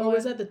 No. Or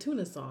was that the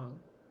Tuna song?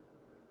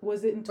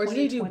 Was it in 2020? Or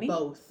did he do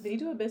both? Did he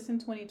do Abyss in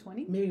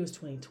 2020? Maybe it was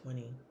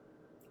 2020.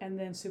 And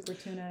then Super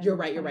Tuna. You're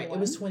right. It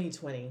was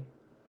 2020.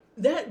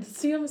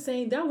 See what I'm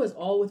saying? That was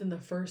all within the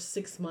first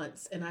 6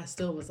 months. And I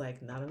still was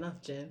like, not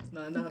enough, Jen.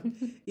 Not enough.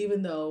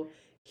 Even though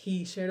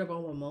he shared a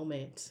vulnerable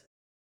moment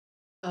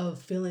of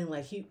feeling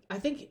like I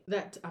think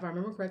that, if I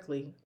remember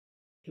correctly,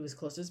 he was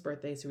close to his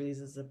birthday, so he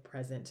releases a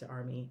present to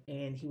Army.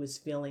 And he was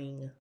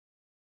feeling,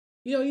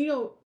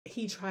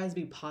 he tries to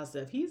be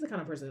positive. He's the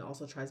kind of person that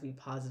also tries to be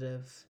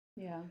positive.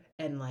 Yeah.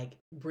 And like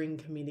bring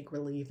comedic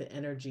relief and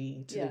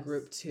energy to the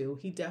group too.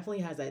 He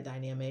definitely has that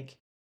dynamic.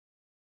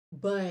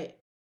 But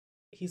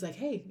he's like,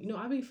 hey,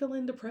 I be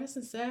feeling depressed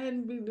and sad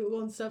and be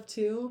doing stuff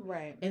too.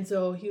 Right. And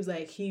so he was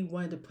like, he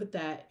wanted to put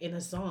that in a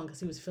song because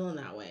he was feeling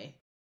that way.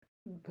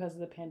 Because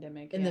of the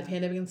pandemic. And the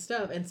pandemic and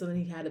stuff. And so then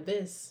he had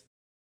Abyss.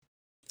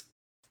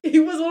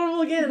 He was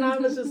vulnerable again. And I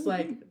was just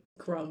like,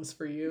 crumbs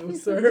for you,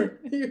 sir.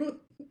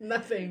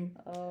 Nothing.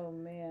 Oh,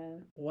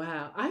 man.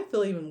 Wow. I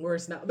feel even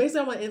worse now.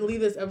 Basically, I'm going to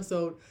leave this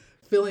episode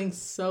feeling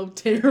so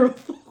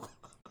terrible.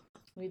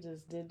 We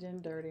just did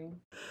Jen dirty.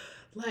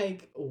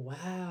 Like,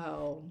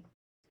 wow.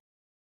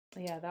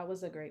 Yeah, that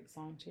was a great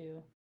song,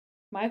 too.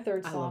 My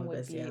third song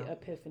would be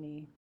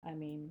Epiphany. I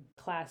mean,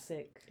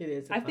 classic. It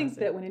is. I think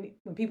that when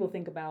people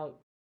think about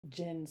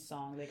Jen's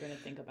song, they're going to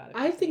think about it.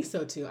 I think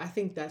so, too. I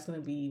think that's going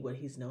to be what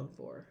he's known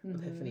for,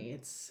 Epiphany.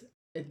 It's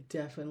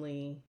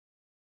definitely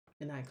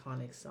an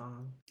iconic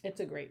song.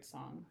 It's a great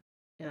song.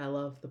 And I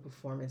love the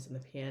performance and the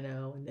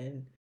piano, and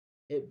then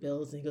it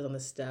builds and he goes on the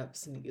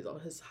steps and he gets all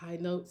his high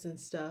notes and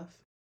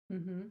stuff.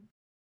 Mm-hmm.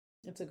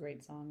 It's a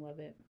great song. Love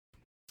it.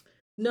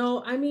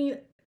 No, I mean,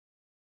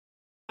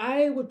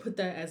 I would put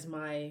that as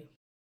my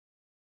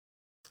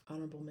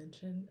honorable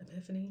mention,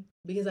 Epiphany,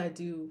 because I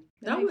do.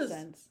 That makes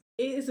sense.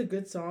 It is a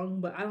good song,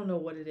 but I don't know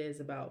what it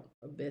is about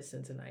Abyss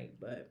and Tonight,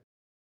 but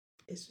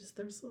it's just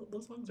those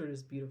songs are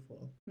just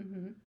beautiful.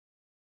 Mm-hmm.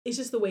 It's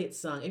just the way it's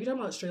sung. If you're talking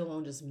about straight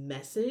alone, just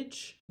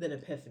message, then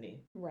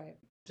Epiphany. Right.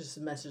 Just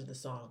message the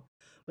song.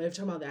 But if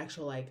you're talking about the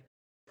actual like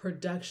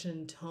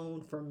production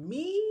tone, for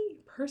me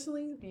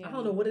personally, I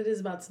don't know what it is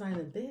about Tonight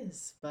and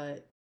Abyss,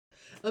 but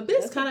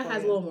Abyss kind of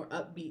has a little more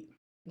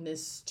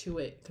upbeatness to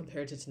it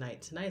compared to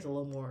Tonight. Tonight is a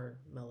little more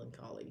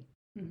melancholy.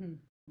 Mm-hmm.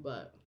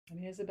 But I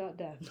mean, it's about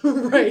death.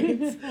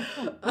 Right.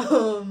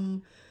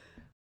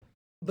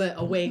 But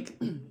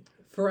Awake,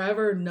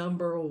 forever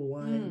number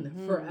one.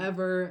 Mm-hmm.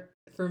 Forever,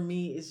 for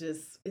me, it's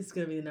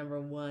going to be the number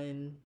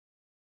one.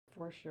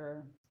 For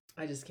sure.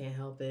 I just can't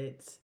help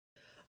it.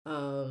 Yeah.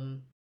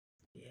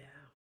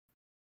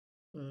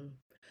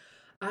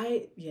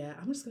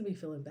 I'm just going to be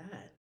feeling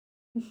bad.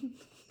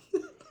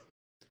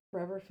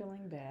 Forever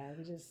feeling bad.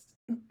 We just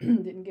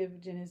didn't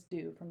give Jen his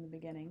due from the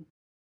beginning.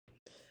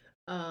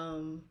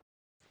 And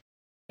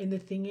the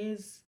thing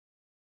is,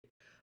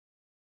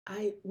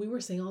 we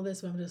were saying all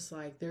this, but I'm just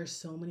like, there's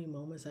so many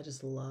moments I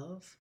just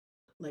love.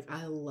 Like,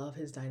 I love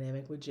his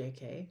dynamic with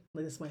JK.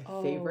 Like, it's my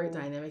favorite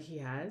dynamic he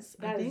has.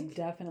 That is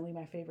definitely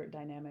my favorite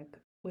dynamic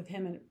with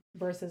him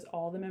versus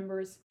all the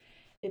members.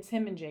 It's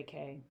him and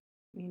JK,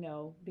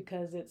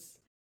 because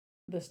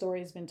the story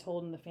has been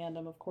told in the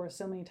fandom, of course,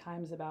 so many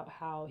times about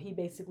how he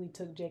basically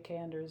took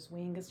JK under his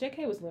wing, because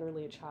JK was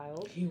literally a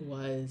child. He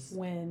was.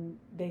 When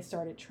they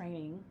started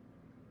training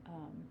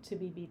to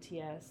be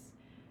BTS.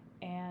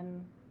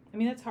 And I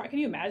mean, that's hard. Can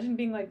you imagine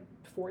being like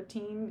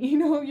 14,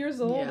 years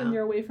old and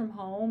you're away from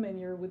home and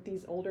you're with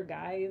these older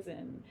guys?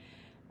 And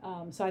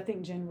so I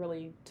think Jen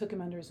really took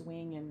him under his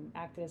wing and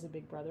acted as a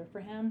big brother for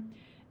him.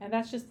 And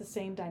that's just the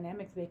same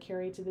dynamic they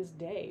carry to this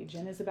day.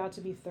 Jen is about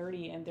to be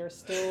 30 and they're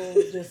still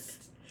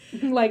just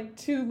like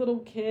two little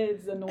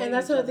kids annoying. And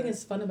that's what I think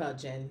is fun about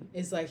Jen.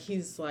 Is like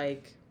he's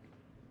like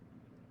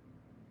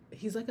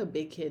a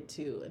big kid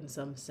too in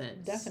some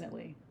sense.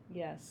 Definitely.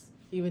 Yes.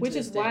 Which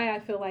is why I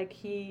feel like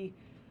he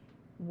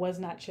was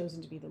not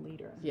chosen to be the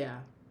leader. Yeah.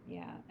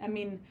 Yeah. I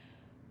mean,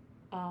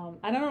 I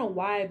don't know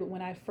why, but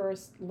when I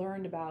first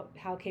learned about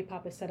how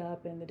K-pop is set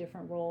up and the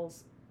different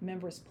roles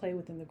members play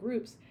within the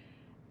groups,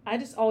 I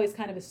just always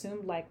kind of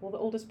assumed like, well, the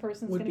oldest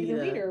person's going to be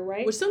the leader,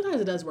 right? Which sometimes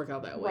it does work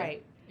out that way.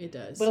 Right. It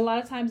does. But a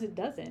lot of times it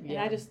doesn't. Yeah. And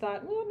I just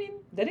thought, well, I mean,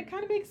 then it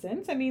kind of makes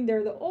sense. I mean,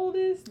 they're the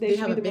oldest. They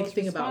have a big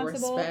thing about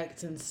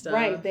respect and stuff.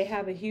 Right. They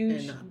have a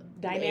huge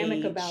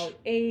dynamic about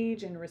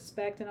age and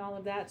respect and all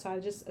of that. So I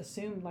just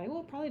assumed like,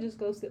 well, it probably just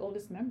goes to the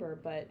oldest member.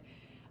 But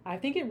I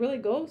think it really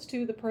goes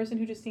to the person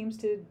who just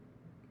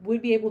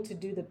would be able to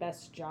do the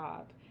best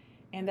job.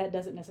 And that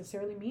doesn't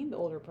necessarily mean the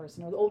older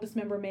person, or the oldest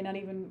member may not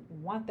even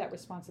want that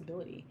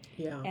responsibility.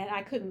 Yeah. And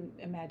I couldn't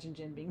imagine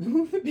Jen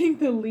being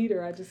the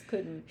leader. I just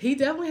couldn't. He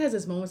definitely has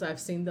his moments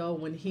I've seen though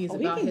when he's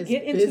about his business. He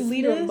can get into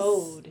leader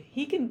mode.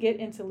 He can get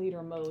into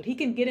leader mode. He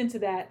can get into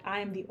that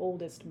I'm the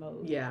oldest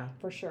mode. Yeah.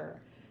 For sure.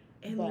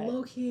 And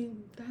low-key,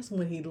 that's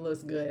when he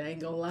looks good. I ain't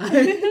gonna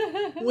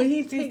lie. When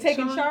he's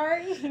taking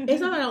charge. It's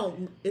not.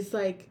 It's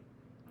like,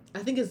 I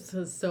think it's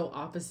so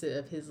opposite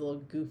of his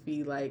little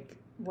goofy like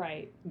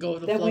Right. go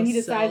with the That flow. when he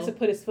decides so. to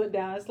put his foot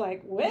down, it's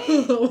like, wait.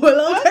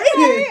 Well,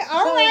 Okay,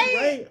 all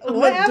right. I'm gonna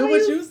Whatever do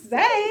what you you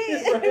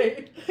say.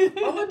 right. I'm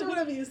gonna do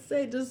whatever you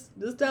say. Just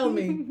tell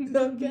me,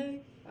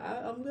 okay?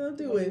 I'm gonna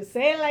do When you it.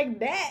 say it like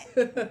that,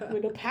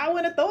 with the power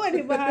and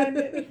authority behind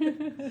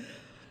it.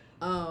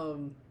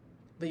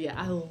 But yeah,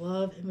 I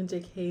love him and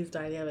JK's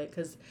dynamic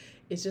because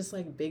it's just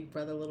like big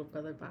brother, little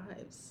brother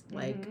vibes.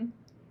 Like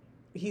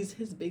he's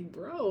his big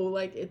bro.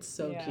 Like it's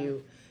so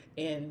cute,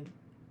 and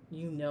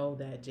you know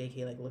that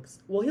JK like looks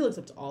well. He looks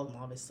up to all of them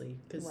obviously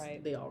because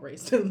they all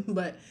raised him.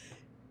 But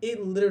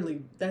it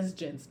literally that's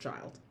Jen's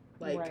child.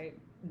 Like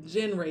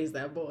Jen raised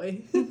that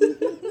boy.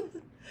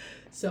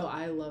 So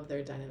I love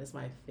their dynamic. It's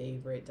my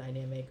favorite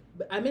dynamic.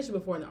 But I mentioned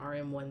before in the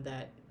RM one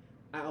that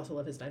I also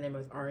love his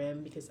dynamic with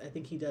RM because I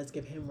think he does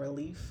give him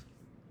relief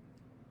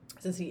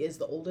since he is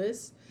the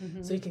oldest.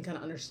 So he can kind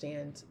of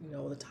understand, you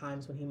know, the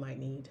times when he might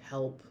need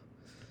help.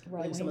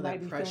 Right, when some of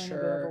that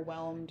pressure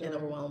overwhelmed. And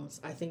overwhelmed.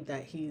 I think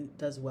that he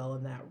does well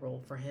in that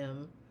role for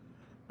him.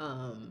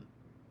 Yeah,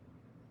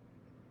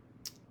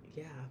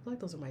 I feel like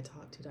those are my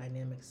top two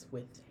dynamics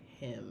with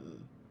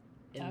him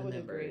in the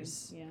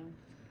members. Agree.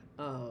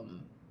 Yeah.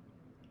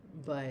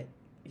 But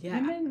yeah,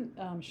 him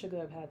and Sugar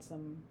have had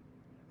some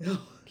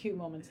cute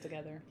moments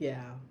together.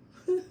 Yeah.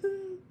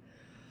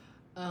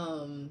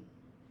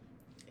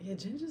 Yeah,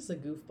 Ginger's a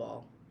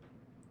goofball.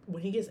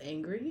 When he gets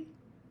angry,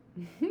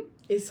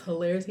 it's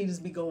hilarious. He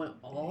just be going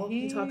off.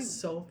 He talks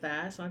so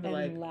fast. I feel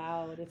like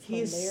loud. It's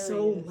he's hilarious.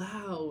 so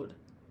loud.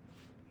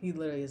 He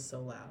literally is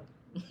so loud.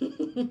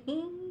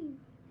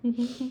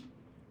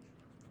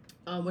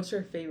 What's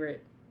your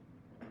favorite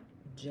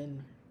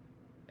Jin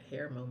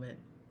hair moment?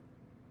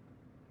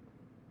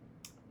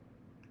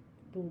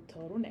 Boom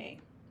total nay.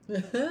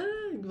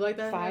 You like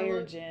that?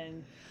 Fire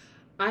Jin.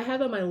 I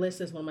have on my list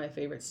as one of my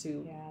favorites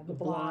too. Yeah, the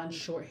blonde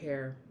short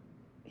hair.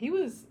 He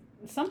was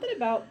something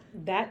about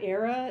that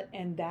era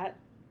and that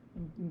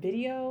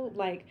video.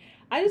 Like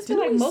I just feel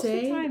like most of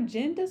the time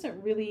Jin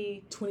doesn't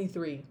really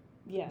 23.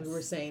 Yes, we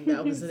were saying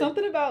that was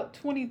something about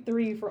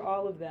 23 for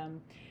all of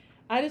them.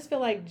 I just feel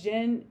like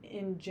Jin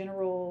in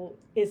general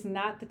is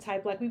not the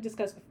type, like we've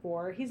discussed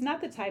before, he's not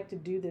the type to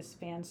do this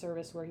fan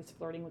service where he's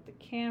flirting with the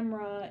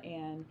camera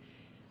and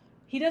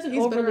he doesn't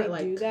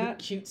overly do that.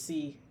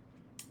 Cutesy.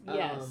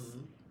 Yes.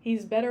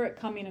 He's better at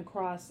coming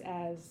across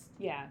as,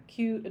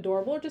 cute,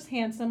 adorable, or just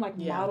handsome, like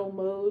model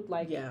mode,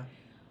 like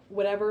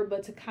whatever.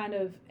 But to kind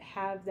of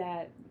have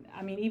that,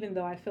 I mean, even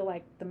though I feel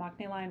like the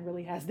Maknae line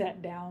really has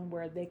that down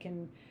where they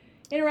can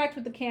interact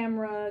with the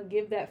camera,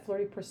 give that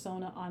flirty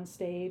persona on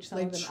stage. Some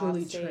of them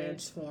truly off stage.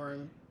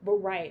 Transform.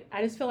 But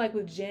I just feel like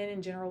with Jin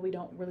in general, we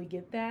don't really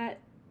get that.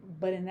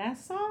 But in that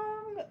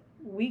song,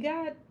 we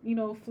got,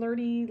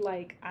 flirty,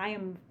 like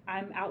I'm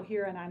out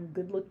here and I'm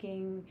good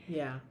looking.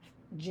 Yeah.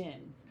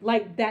 Jin.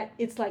 Like that,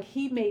 it's like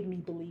he made me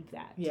believe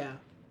that. Yeah.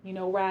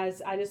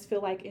 Whereas I just feel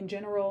like in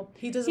general,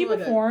 he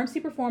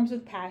performs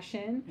with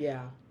passion.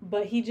 Yeah.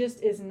 But he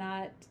just is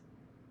not,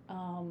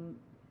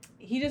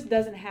 he just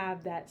doesn't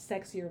have that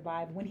sexier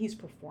vibe when he's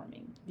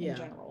performing in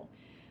general.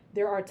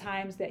 There are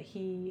times that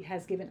he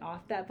has given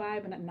off that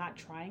vibe and not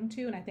trying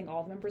to, and I think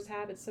all the members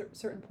have at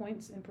certain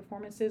points in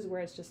performances where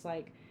it's just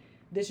like,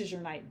 this is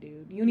your night,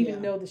 dude. You don't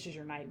even know this is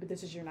your night, but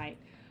this is your night.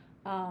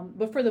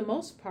 But for the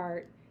most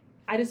part,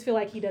 I just feel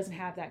like he doesn't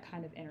have that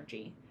kind of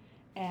energy.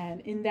 And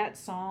in that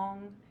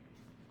song,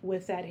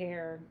 with that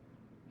hair,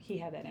 he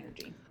had that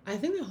energy. I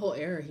think the whole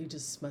era, he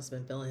just must have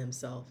been feeling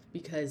himself.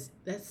 Because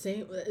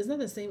isn't that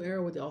the same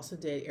era where they also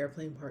did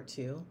Airplane Part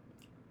 2?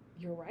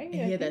 You're right. And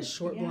he had that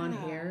short blonde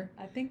hair.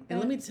 I think and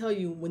let me tell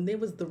you, when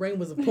the rain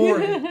was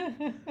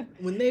pouring,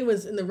 when they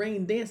was in the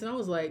rain dancing, I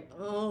was like,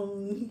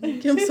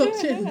 Kim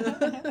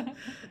Seokjin,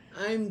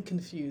 I'm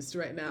confused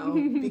right now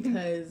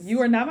because you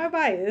are not my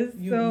bias.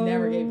 You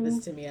never gave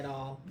this to me at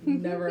all.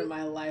 Never in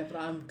my life, but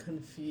I'm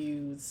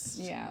confused.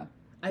 Yeah.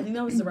 I think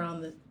that was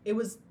it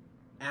was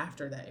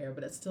after that era,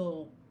 but I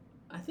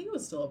think it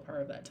was still a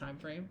part of that time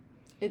frame.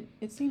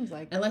 It seems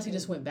like. Unless he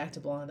just went back to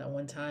blonde at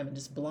one time and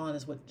just blonde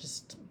is what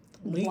just.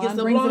 When Blonde he gets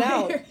the brings blonde it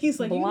out. hair, he's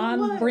like,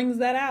 blonde brings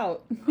that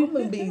out. I'm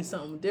gonna be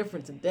something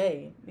different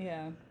today.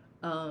 Yeah.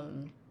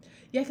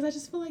 Because I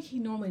just feel like he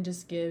normally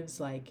just gives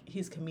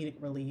he's comedic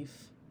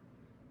relief.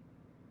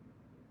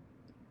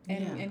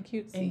 And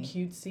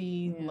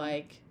cutesy,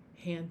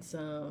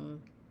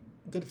 handsome,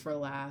 good for a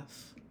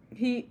laugh.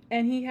 He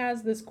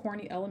has this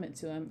corny element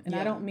to him, and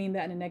I don't mean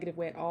that in a negative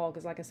way at all.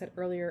 Because, like I said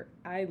earlier,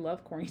 I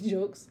love corny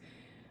jokes,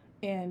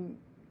 and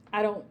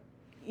I don't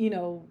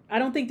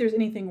think there's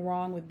anything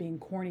wrong with being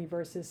corny.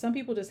 Versus some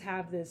people just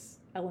have this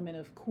element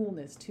of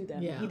coolness to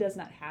them. Yeah. He does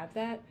not have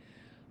that,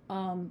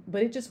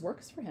 but it just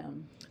works for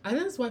him. I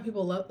think that's why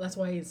that's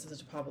why he's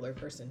such a popular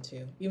person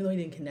too. Even though he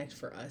didn't connect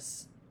for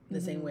us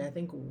the same way, I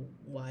think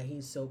why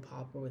he's so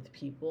popular with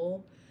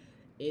people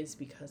is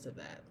because of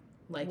that.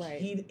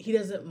 He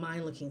doesn't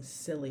mind looking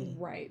silly.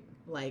 Right.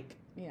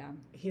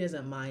 He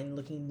doesn't mind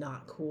looking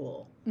not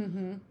cool.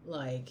 Mm-hmm.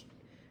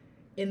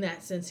 In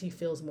that sense, he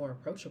feels more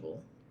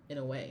approachable. in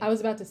a way. I was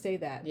about to say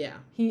that. Yeah.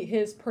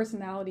 His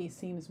personality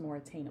seems more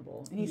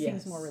attainable, and he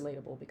seems Yes. more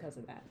relatable because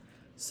of that.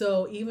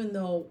 So even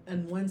though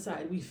on one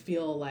side we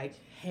feel like,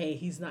 hey,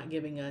 he's not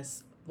giving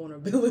us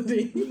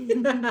vulnerability.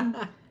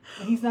 And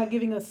he's not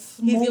giving us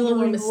He's a little more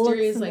smoldering looks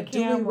mysterious. in the Like, do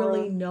we camera.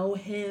 really know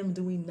him?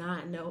 Do we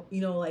not know?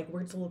 You know, like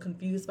we're just a little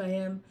confused by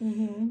him.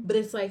 Mm-hmm. But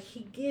it's like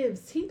he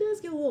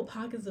does give little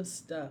pockets of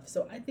stuff.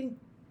 So I think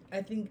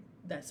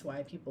that's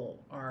why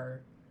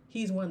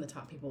he's one of the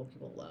top people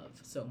love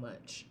so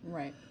much.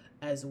 Right.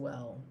 As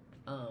well,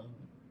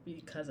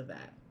 because of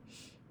that.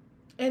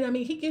 And I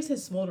mean, he gives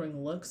his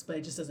smoldering looks, but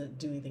it just doesn't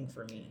do anything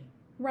for me.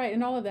 Right,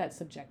 and all of that's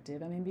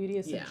subjective. I mean, beauty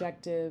is Yeah.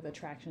 subjective,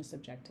 attraction is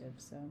subjective,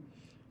 so.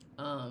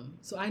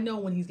 So I know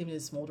when he's giving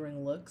his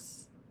smoldering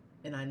looks,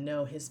 and I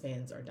know his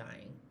fans are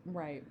dying.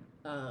 Right.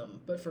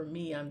 But for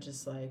me, I'm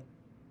just like,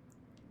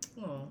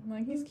 oh.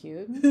 Like, he's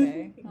cute.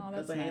 Okay. Oh,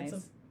 that's a nice.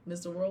 handsome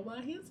Mr.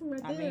 Worldwide handsome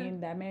right there. I mean,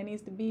 that man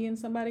needs to be in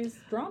somebody's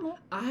drama.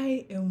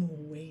 I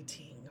am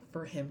waiting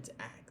for him to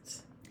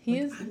act.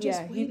 He Like, is, I'm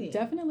just yeah, waiting. he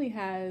definitely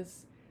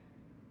has,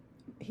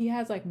 he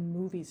has like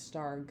movie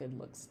star good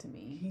looks to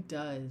me. He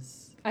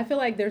does. I feel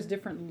like there's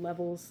different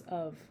levels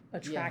of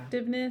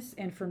attractiveness,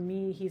 and for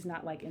me, he's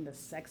not like in the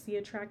sexy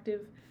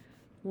attractive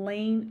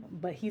lane,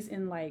 but he's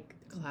in like,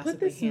 put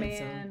Classically this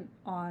handsome. man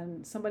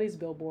on somebody's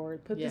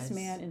billboard, put Yes. this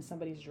man in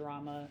somebody's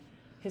drama.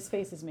 His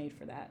face is made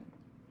for that.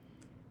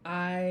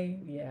 Man,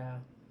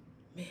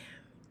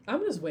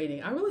 I'm just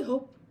waiting. I really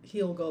hope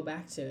he'll go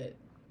back to it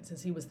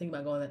since he was thinking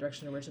about going that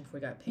direction originally before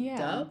he got picked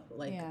up.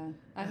 Like, yeah,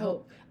 I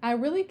hope. I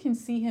really can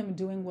see him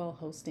doing well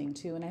hosting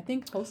too, and I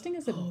think hosting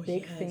is a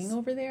big thing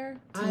over there.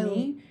 To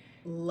me,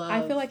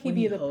 I feel like he'd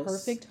be the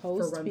perfect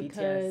host for Run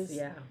because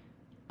BTS.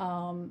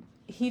 Yeah.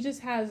 He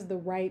just has the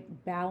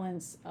right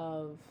balance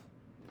of,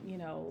 you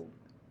know,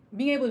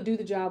 being able to do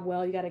the job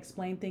well. You got to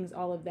explain things,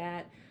 all of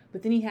that.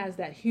 But then he has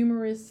that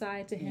humorous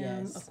side to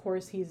him. Yes. Of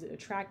course, he's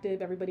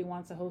attractive. Everybody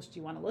wants a host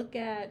you want to look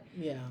at.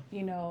 Yeah.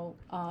 You know,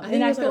 I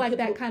and I think feel like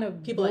people- that kind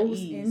of people at goes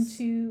ease.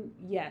 into,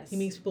 yes. He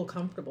makes people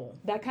comfortable.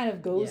 That kind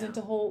of goes Yeah.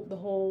 into the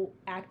whole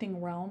acting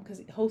realm,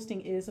 because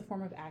hosting is a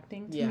form of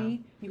acting to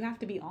me. You have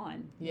to be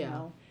on, you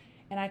know.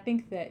 And I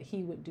think that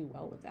he would do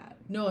well with that.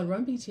 No, and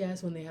Run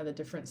BTS, when they have the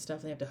different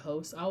stuff they have to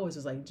host, I always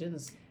was like, Jen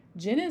is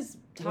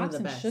one of Tox the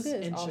and best. Suga is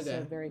And also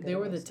Suga. very good. They at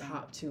were the hosting.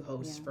 top two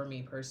hosts Yeah. for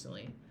me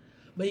personally.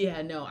 But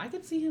yeah, no, I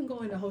could see him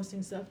going to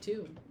hosting stuff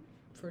too,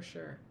 for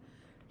sure.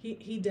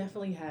 He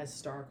definitely has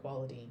star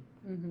quality.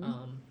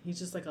 Mm-hmm. He's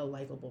just like a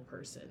likable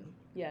person.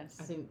 Yes.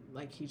 I think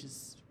like he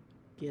just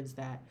gives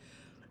that.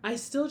 I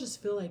still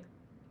just feel like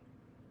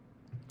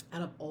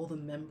out of all the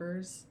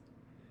members,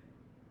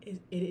 it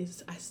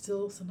is. I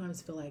still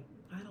sometimes feel like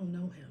I don't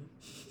know him.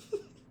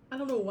 I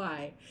don't know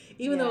why.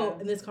 Even though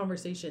in this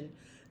conversation,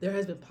 there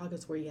has been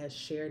pockets where he has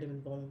shared and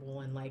been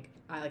vulnerable, and like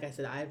I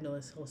said, I've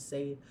noticed he'll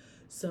say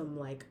some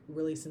like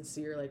really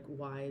sincere, like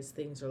wise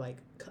things or like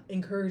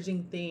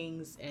encouraging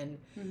things, and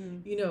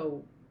you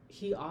know,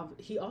 he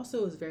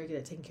also is very good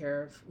at taking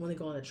care of when they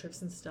go on the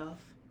trips and stuff.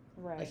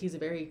 Right. Like he's a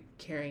very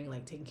caring,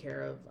 like taking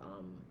care of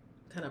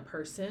kind of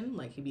person.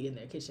 Like he'd be in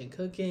their kitchen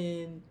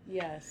cooking.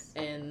 Yes.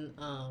 And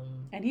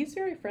he's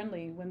very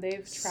friendly when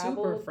they've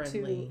traveled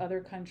to other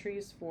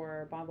countries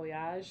for Bon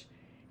Voyage.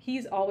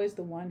 He's always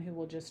the one who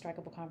will just strike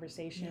up a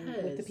conversation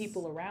with the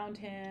people around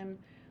him,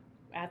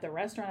 at the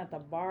restaurant, at the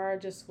bar,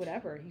 just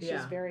whatever. He's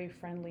just very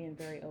friendly and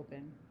very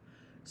open.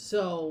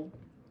 So,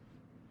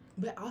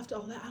 but after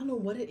all that, I don't know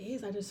what it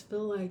is. I just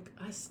feel like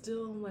I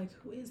still am like,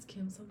 who is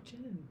Kim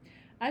Seok-jin?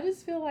 I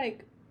just feel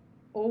like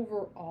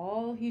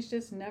overall, he's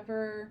just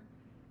never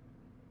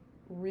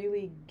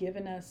really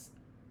given us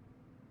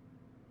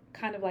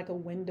kind of like a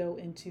window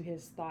into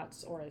his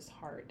thoughts or his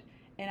heart.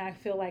 And I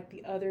feel like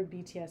the other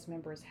BTS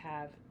members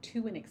have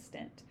to an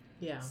extent.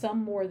 Yeah.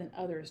 Some more than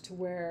others, to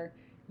where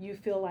you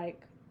feel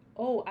like,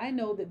 oh, I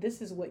know that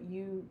this is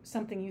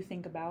something you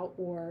think about,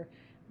 or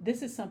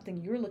this is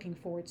something you're looking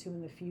forward to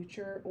in the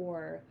future,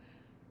 or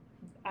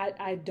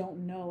I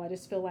don't know. I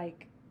just feel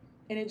like,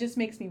 and it just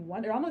makes me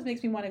wonder, it almost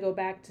makes me want to go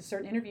back to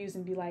certain interviews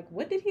and be like,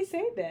 what did he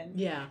say then?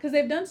 Yeah. Because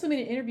they've done so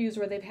many interviews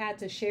where they've had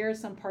to share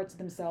some parts of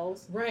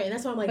themselves. Right, and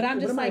that's why I'm like, but I'm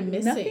just what am I like,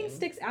 missing? nothing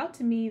sticks out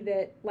to me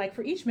that, like,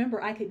 for each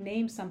member, I could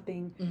name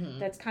something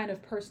that's kind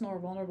of personal or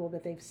vulnerable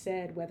that they've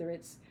said, whether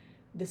it's,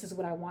 this is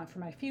what I want for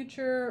my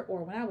future,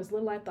 or when I was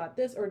little, I thought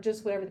this, or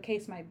just whatever the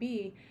case might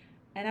be.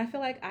 And I feel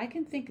like I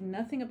can think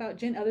nothing about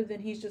Jin other than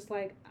he's just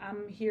like,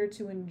 I'm here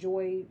to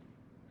enjoy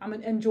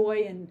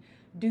and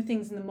do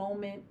things in the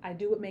moment. I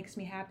do what makes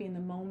me happy in the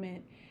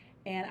moment,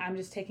 and I'm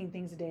just taking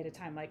things a day at a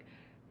time. Like,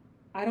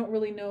 I don't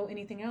really know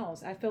anything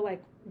else. I feel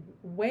like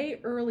way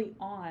early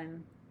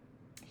on,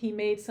 he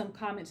made some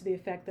comment to the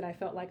effect that I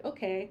felt like,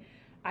 okay,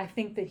 I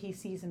think that he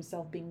sees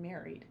himself being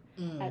married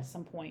at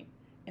some point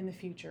in the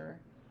future.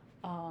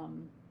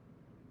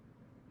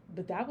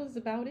 But that was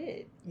about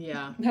it.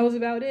 Yeah. That was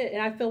about it.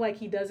 And I feel like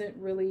he doesn't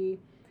really,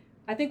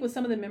 I think with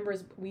some of the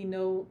members, we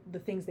know the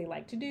things they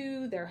like to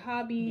do, their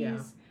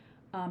hobbies,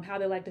 how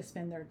they like to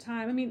spend their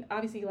time. I mean,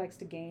 obviously he likes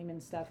to game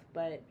and stuff,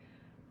 but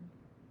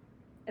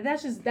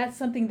And that's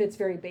something that's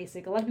very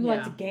basic. A lot of people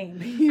like to game.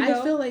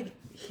 I feel like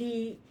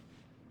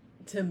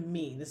to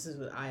me, this is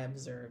what I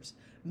observed.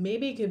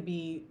 Maybe it could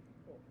be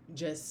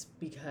just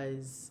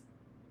because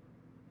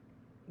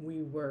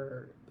we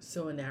were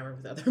so enamored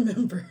with other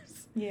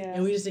members. Yeah.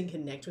 And we just didn't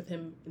connect with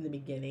him in the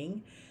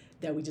beginning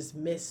that we just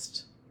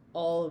missed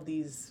all of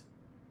these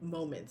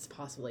moments,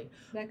 possibly.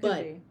 That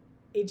could be.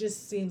 It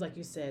just seems like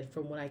you said,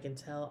 from what I can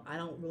tell, I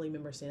don't really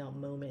remember seeing out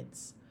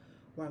moments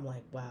where I'm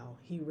like, wow,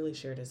 he really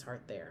shared his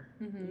heart there.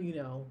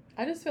 Mm-hmm.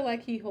 I just feel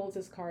like he holds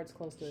his cards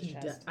close to his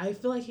chest. I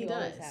feel like he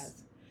does. Always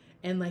has.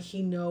 And like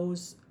he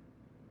knows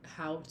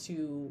how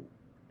to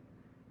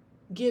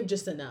give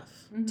just enough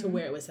to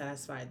where it would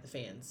satisfy the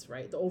fans,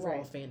 right? The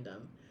overall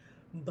fandom.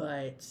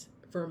 But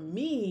for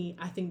me,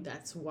 I think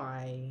that's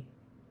why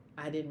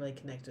I didn't really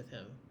connect with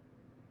him.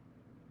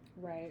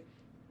 Right.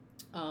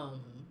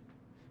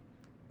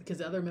 Because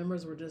the other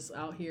members were just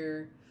out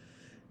here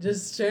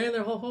just sharing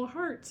their whole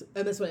hearts.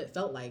 And that's what it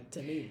felt like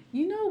to me.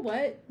 You know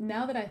what?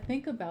 Now that I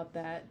think about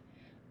that,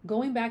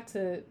 going back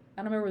to, I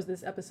don't remember if it was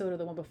this episode or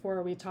the one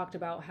before, we talked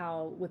about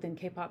how within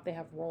K-pop they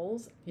have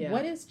roles. Yeah.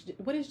 What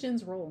is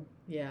Jin's role?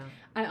 Yeah.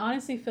 I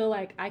honestly feel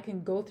like I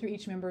can go through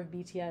each member of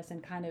BTS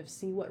and kind of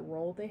see what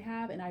role they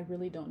have, and I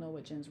really don't know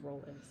what Jin's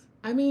role is.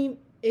 I mean,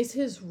 it's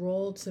his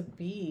role to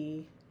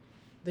be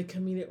the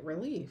comedic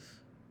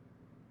relief.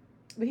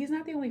 But he's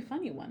not the only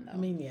funny one, though. I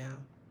mean, yeah.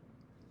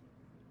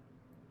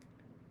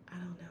 I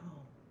don't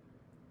know.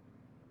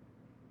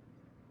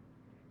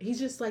 He's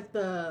just like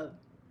the...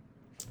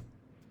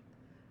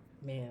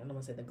 Man, I don't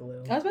want to say the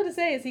glue. I was about to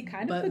say, is he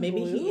kind of the glue?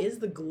 But maybe he is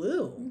the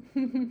glue.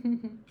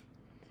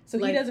 So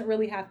he doesn't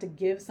really have to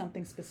give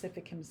something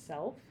specific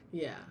himself?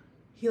 Yeah.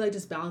 He like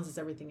just balances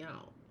everything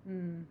out.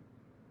 Mm.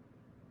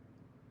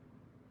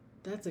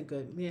 That's a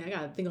good... Man, I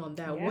got to think on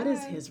that. Yeah. What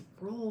is his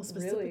role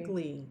specifically?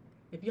 Really?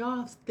 If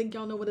y'all think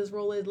y'all know what his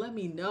role is, let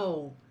me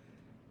know.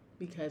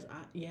 Because,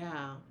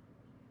 Yeah,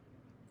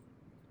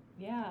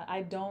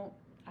 I don't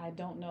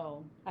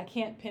know. I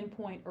can't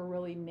pinpoint or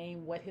really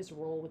name what his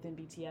role within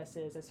BTS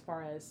is as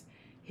far as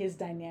his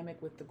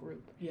dynamic with the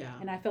group. Yeah.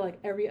 And I feel like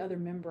every other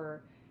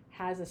member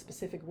has a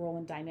specific role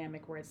and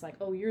dynamic where it's like,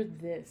 oh, you're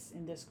this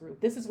in this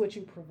group. This is what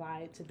you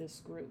provide to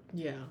this group.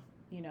 Yeah.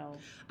 You know.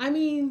 I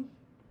mean...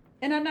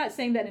 And I'm not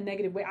saying that in a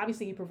negative way.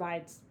 Obviously, he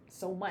provides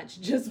so much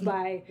just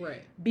by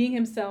right. being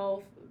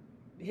himself,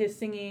 his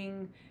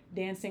singing,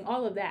 dancing,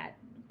 all of that.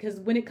 Because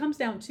when it comes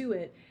down to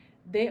it,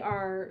 they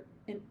are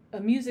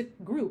a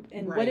music group.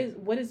 And right.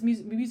 what is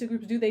music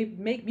groups do? They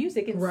make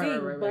music and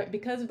sing. Right. But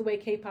because of the way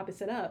K-pop is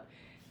set up,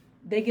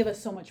 they give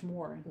us so much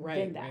more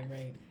than that.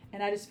 Right.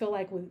 And I just feel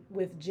like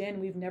with Jin,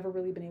 we've never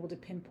really been able to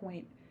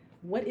pinpoint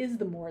what is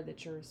the more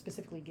that you're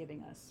specifically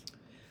giving us.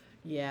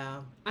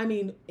 Yeah, I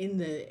mean, in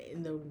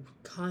the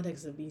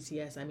context of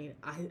BTS, I mean,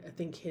 I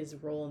think his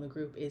role in the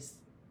group is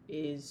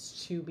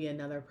to be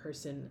another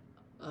person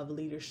of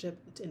leadership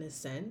in a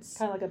sense.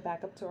 Kind of like a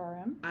backup to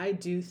RM. I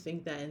do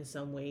think that in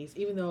some ways,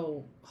 even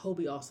though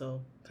Hobie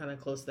also kind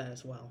of close to that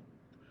as well,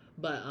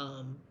 but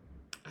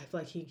I feel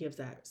like he gives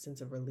that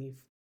sense of relief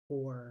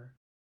for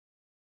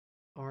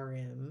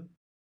RM.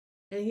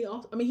 And he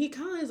also, I mean, he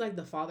kind of is like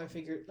the father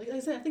figure. Like I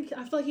said,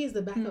 I feel like he is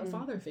the backup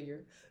father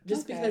figure,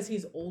 just because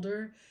he's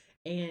older.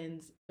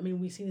 And I mean,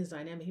 we've seen his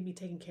dynamic. He'd be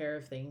taking care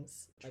of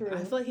things. True.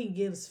 Like, I feel like he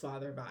gives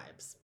father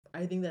vibes.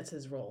 I think that's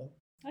his role.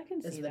 I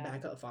can see that. As the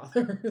backup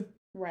father.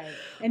 Right.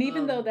 And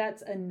even though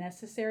that's a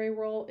necessary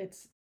role,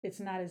 it's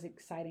not as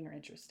exciting or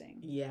interesting.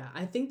 Yeah,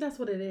 I think that's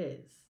what it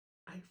is.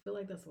 I feel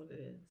like that's what it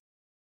is.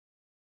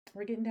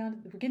 We're getting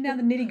down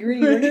the nitty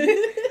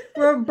gritty.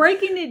 We're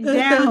breaking it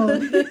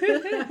down.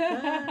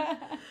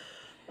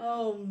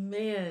 Oh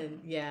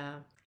man, yeah.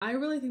 I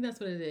really think that's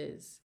what it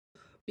is.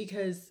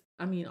 Because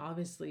I mean,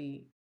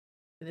 obviously,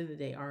 at the end of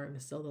the day, RM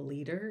is still the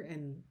leader,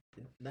 and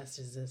that's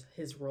just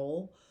his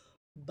role.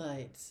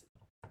 But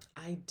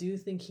I do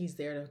think he's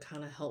there to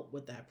kind of help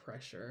with that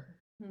pressure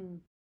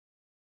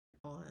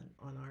on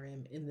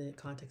RM in the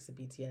context of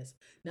BTS.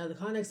 Now, the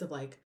context of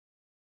like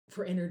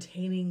for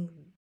entertaining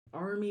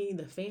ARMY,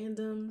 the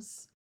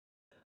fandoms.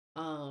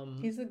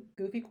 He's a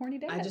goofy, corny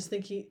dad. I just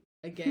think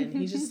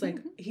he's just like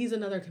he's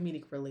another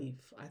comedic relief.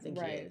 I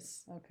think he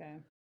is. Okay.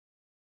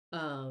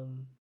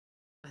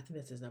 I think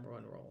that's his number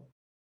one role.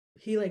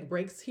 He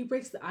breaks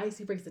the ice.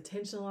 He breaks the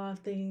tension a lot of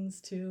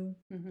things too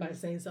by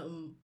saying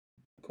something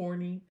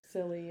corny,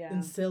 silly,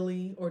 and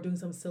silly, or doing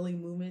some silly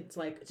movements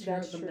like cheer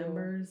up the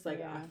members.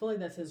 Like I feel like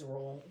that's his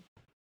role,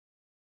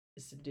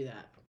 is to do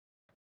that,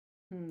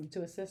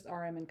 to assist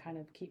RM and kind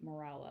of keep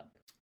morale up.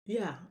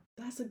 Yeah,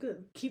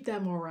 keep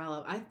that morale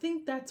up. I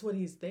think that's what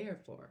he's there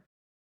for,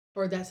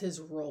 or that's his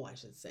role, I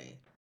should say.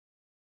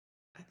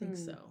 I think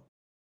so.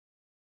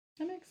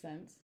 That makes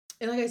sense.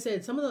 And like I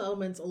said, some of the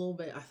elements a little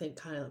bit, I think,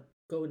 kind of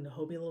go into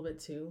Hobie a little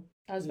bit too.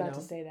 I was about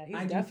to say that. He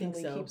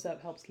definitely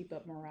helps keep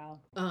up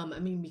morale. I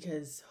mean,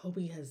 because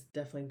Hobie has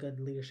definitely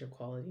good leadership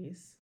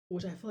qualities,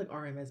 which I feel like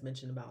RM has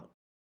mentioned about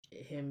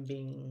him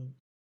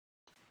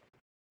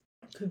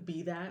could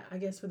be that, I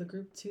guess, for the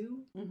group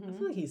too. I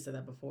feel like he said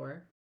that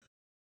before.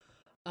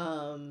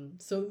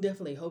 So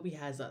definitely Hobie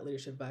has that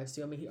leadership vibes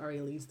too. I mean, he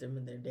already leads them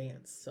in their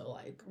dance, so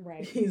like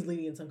Right. he's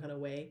leading in some kind of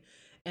way.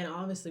 And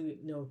obviously we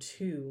know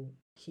too,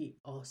 he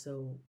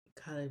also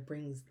kind of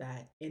brings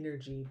that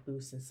energy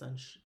boost and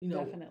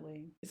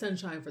Definitely.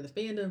 sunshine for the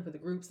fandom, for the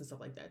groups and stuff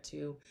like that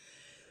too.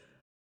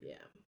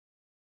 Yeah.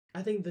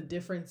 I think the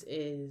difference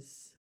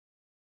is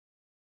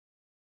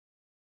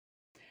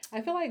I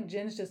feel like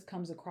Jin's just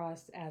comes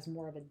across as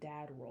more of a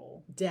dad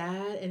role.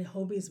 dad, and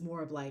Hobie's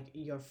more of like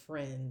your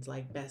friend,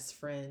 like best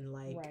friend,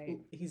 like Right.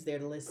 he's there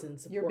to listen,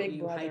 Your support big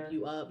you, brother. hype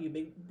you up, your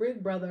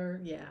big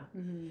brother. Yeah.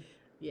 Mm-hmm.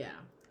 Yeah.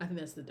 I think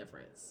that's the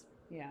difference.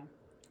 Yeah.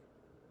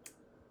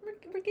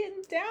 We're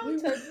getting down We-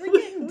 to we're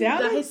getting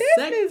down to business,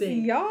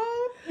 dissecting. y'all.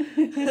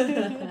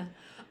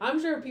 I'm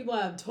sure people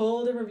have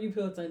total different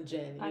viewpoints on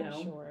Jin, you I'm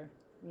know. sure.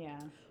 Yeah.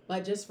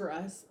 But just for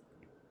us,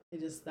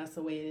 that's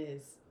the way it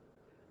is.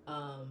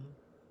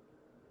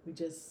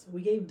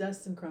 We gave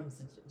dust and crumbs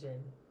to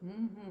Jin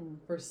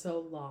for so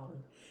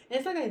long.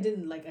 And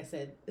it's like I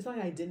said, it's like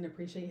I didn't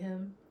appreciate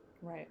him.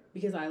 Right.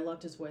 Because I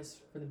loved his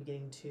voice from the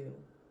beginning too.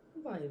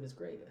 I thought he was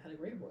great. Had a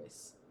great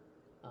voice.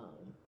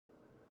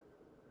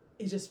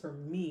 It's just for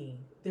me,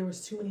 there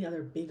was too many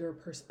other bigger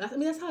I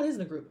mean, that's how it is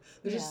in a group.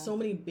 There's just so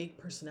many big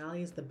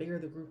personalities. The bigger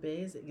the group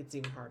is, it gets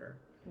even harder.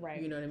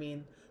 Right. You know what I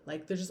mean?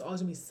 Like, there's just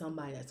always gonna be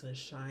somebody that's gonna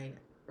shine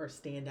or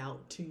stand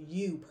out to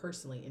you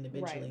personally,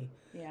 individually.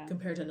 Right. Yeah.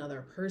 Compared to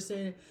another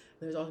person,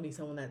 there's always gonna be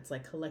someone that's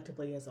like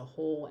collectively as a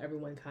whole,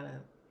 everyone kind of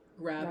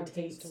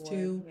gravitates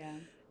to. Yeah.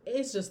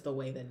 It's just the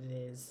way that it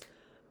is.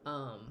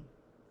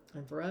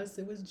 And for us,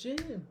 it was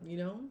Jin, you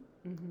know?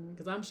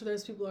 Because I'm sure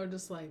there's people who are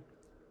just like,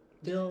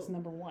 Jin's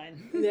number one.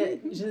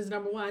 Jin's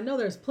number one. I know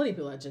there's plenty of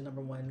people at Jin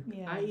number one,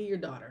 Yeah. i.e. your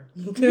daughter.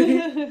 Okay?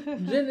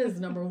 Jin is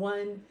number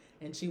one,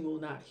 and she will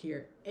not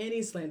hear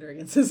any slander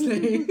against his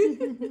name.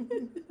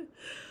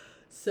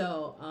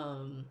 So,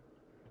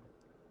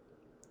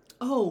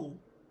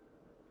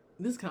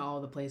 this is kind of all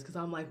over the place because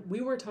I'm like,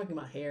 we were talking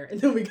about hair, and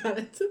then we got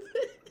into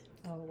this.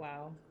 Oh,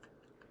 wow.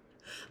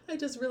 I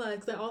just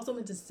realized I also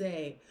meant to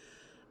say,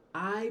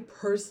 I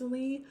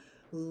personally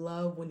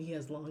love when he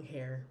has long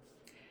hair.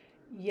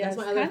 Yes,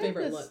 that's my other kind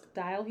favorite of the look.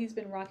 style he's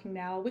been rocking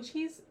now, which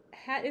he's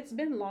had. It's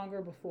been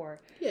longer before.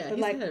 Yeah, but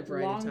he's like had a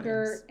variety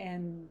longer of times.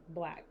 and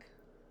black.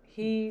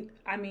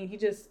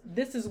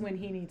 This is when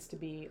he needs to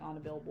be on a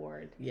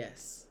billboard.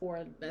 Yes,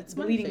 or that's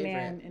the my leading favorite.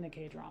 man in a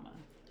K-drama.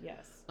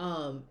 Yes.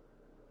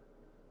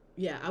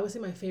 Yeah, I would say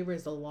my favorite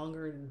is the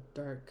longer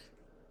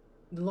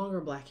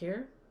black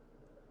hair.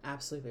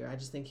 Absolutely favorite. I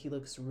just think he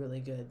looks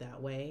really good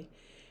that way,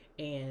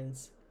 and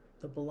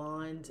the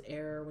blonde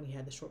era when he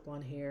had the short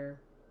blonde hair.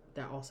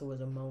 That also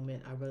was a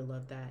moment. I really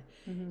loved that.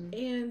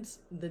 And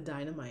the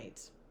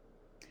Dynamite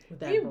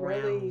with that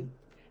brown.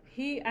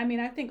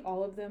 I think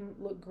all of them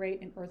look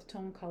great in earth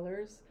tone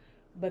colors,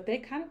 but they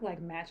kind of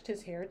like matched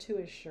his hair to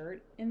his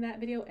shirt in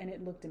that video, and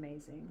it looked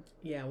amazing.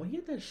 Yeah, when he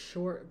had that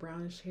short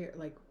brownish hair,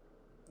 like,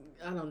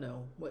 I don't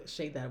know what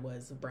shade that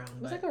was, brown.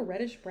 It was like a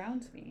reddish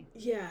brown to me.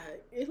 Yeah,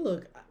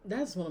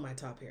 that's one of my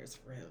top hairs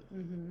for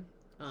him.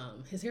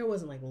 His hair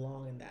wasn't like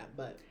long in that,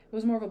 but it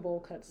was more of a bowl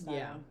cut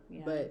style.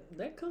 Yeah. But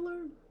that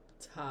color,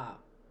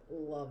 top.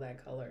 Love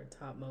that color.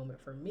 Top moment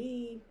for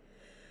me.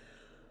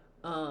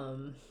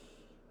 Man,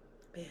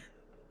 I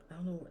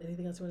don't know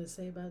anything else you want to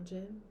say about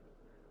Jin.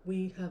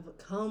 We have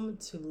come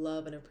to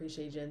love and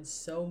appreciate Jin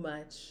so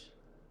much.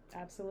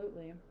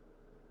 Absolutely.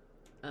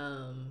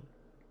 And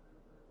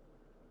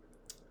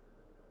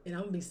I'm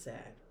gonna be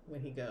sad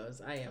when he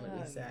goes. I am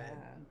gonna be sad.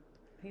 Yeah.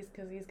 He's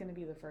gonna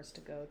be the first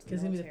to go. Because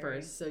he's gonna be the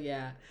first. So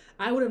yeah,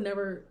 I would have been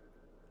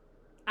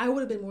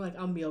more like,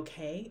 I'm gonna be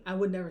okay. I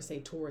would never say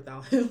tour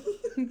without him.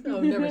 I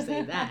would never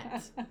say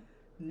that.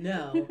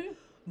 No.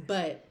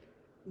 But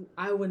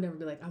I would never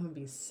be like, I'm gonna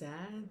be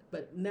sad.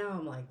 But now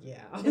I'm like,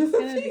 yeah, it's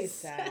gonna be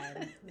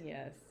sad.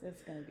 Yes,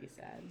 it's gonna be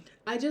sad.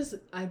 I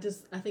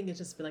think it's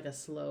just been like a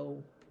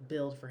slow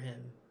build for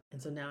him.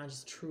 And so now I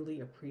just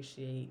truly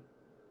appreciate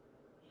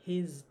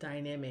his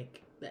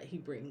dynamic that he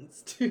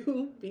brings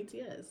to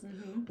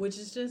BTS, which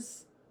is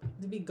just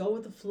to go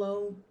with the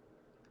flow,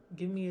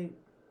 give me a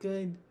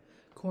good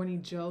corny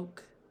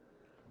joke,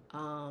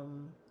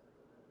 and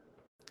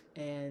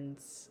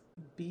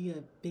be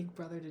a big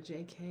brother to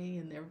JK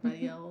and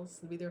everybody else,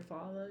 and be their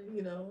father,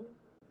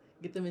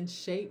 get them in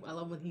shape. I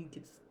love when he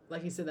gets,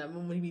 like you said, that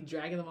moment when he be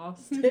dragging them off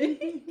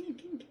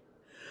stage.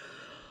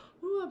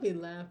 Ooh, I'll be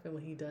laughing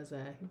when he does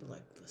that. He'll be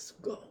like, let's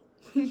go.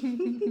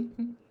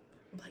 I'm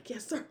like,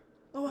 yes, sir.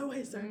 On my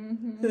way, sir.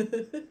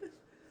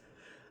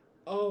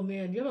 Oh,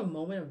 man. Do you have a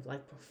moment of,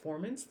 like,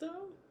 performance,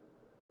 though?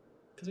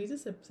 Because we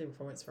just say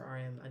performance for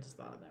RM. I just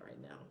thought of that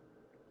right now.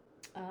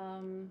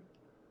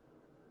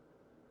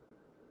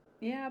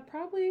 Yeah,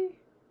 probably.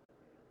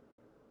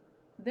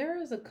 There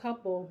is a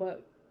couple,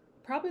 but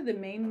probably the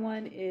main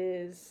one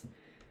is,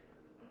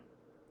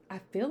 I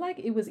feel like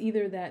it was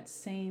either that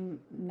same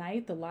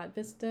night, the Lot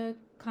Vista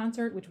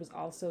concert, which was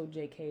also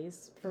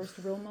JK's first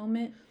real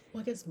moment.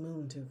 Well, I guess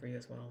Moon, too, for you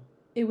as well.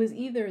 It was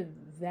either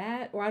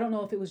that, or I don't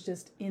know if it was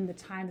just in the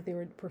time that they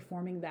were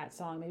performing that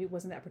song. Maybe it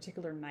wasn't that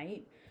particular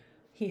night.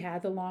 He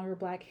had the longer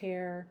black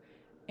hair,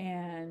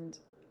 and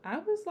I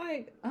was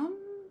like,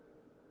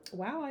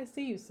 wow, I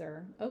see you,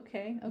 sir.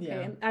 Okay, okay. Yeah.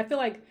 And I feel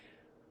like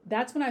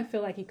that's when I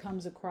feel like he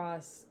comes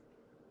across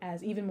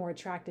as even more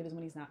attractive is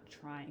when he's not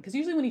trying. Because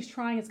usually when he's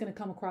trying, it's going to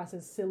come across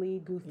as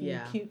silly, goofy,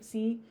 Yeah.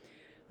 cutesy.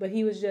 But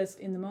he was just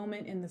in the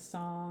moment, in the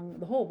song.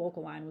 The whole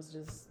vocal line was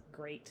just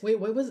great. Wait,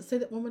 what was it? Say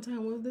that one more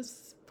time. What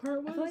this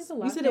part was? I feel like the You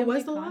Lost said it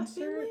was Family the Lost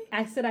concert. Family?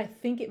 I said I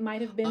think it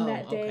might have been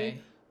that day,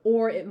 okay.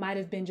 or it might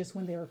have been just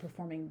when they were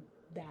performing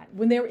that,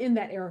 when they were in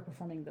that era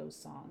performing those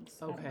songs.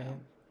 I don't Okay.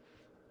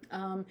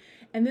 know.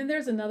 And then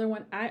there's another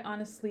one. I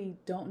honestly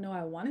don't know.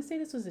 I want to say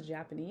this was a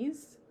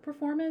Japanese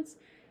performance.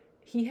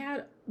 He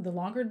had the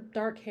longer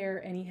dark hair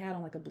and he had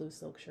on like a blue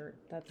silk shirt.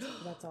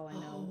 That's all I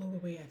know. Oh,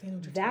 wait, I think I know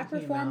what you're That talking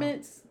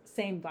performance,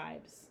 same vibes.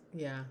 about.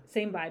 Yeah.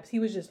 Same vibes. He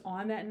was just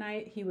on that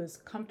night. He was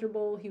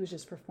comfortable. He was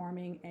just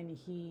performing, and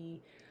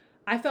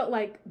I felt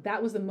like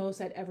that was the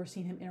most I'd ever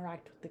seen him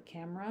interact with the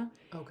camera.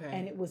 Okay.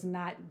 And it was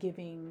not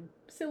giving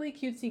silly,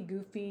 cutesy,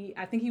 goofy.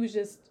 I think he was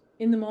just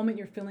in the moment.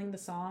 You're feeling the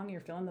song,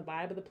 you're feeling the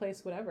vibe of the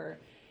place, whatever.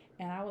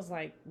 And I was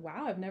like,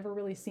 wow, I've never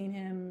really seen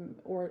him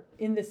or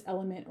in this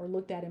element or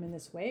looked at him in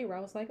this way where I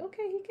was like,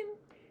 okay,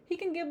 he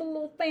can give a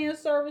little fan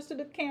service to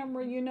the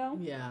camera, you know?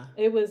 Yeah.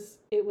 It was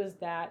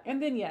that. And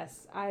then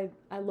yes, I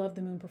love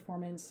the Moon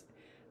performance.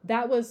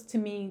 That was to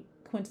me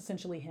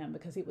quintessentially him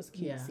because it was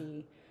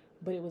cutesy,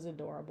 but it was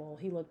adorable.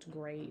 He looked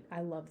great.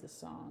 I love the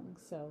song.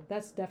 So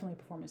that's definitely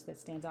a performance that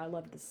stands out. I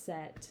love the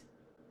set.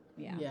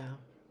 Yeah. Yeah.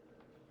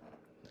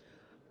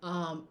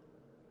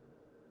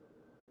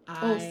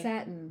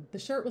 Satin. The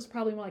shirt was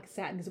probably more like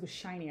satin because it was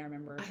shiny, I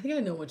remember. I think I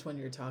know which one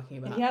you're talking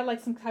about. And he had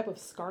like some type of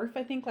scarf,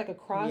 I think, like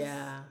across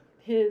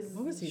his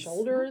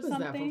shoulder or something.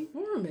 What was that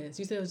performance?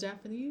 You said it was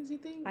Japanese, you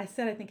think? I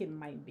said I think it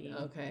might be.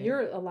 Okay.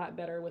 You're a lot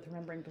better with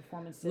remembering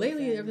performances.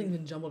 Lately, everything's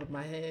been jumbled in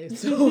my head,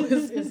 so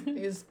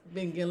it's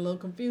been getting a little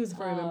confused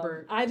if I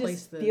remember. I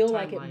just feel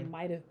like it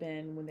might have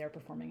been when they were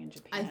performing in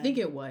Japan. I think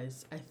it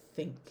was. I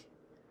think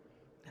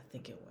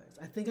it was.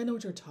 I think I know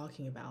what you're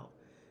talking about.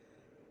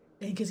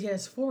 And because he had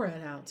his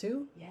forehead out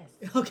too. Yes.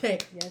 Okay.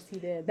 Yes, he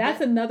did.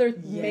 That's another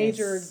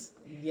major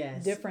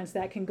yes. difference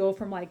that can go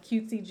from like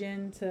cutesy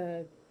Jin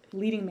to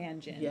leading man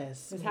Jin.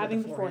 Yes. Is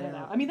having the forehead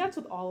out. I mean, that's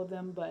with all of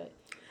them, but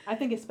I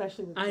think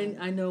especially with Jin.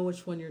 I know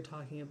which one you're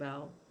talking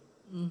about.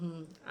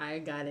 Mm-hmm. I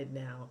got it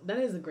now. That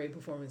is a great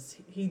performance.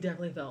 He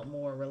definitely felt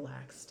more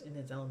relaxed in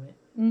his element.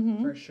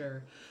 Mm-hmm. For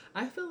sure.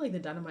 I feel like the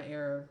Dynamite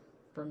era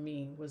for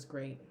me was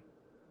great.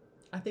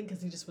 I think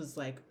because he just was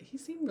like, he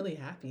seemed really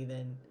happy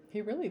then.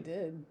 He really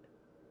did.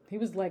 He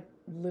was like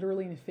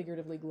literally and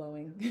figuratively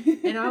glowing.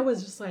 And I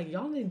was just like,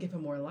 y'all didn't give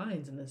him more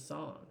lines in this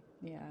song.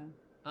 Yeah.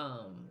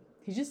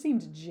 He just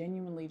seemed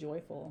genuinely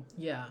joyful.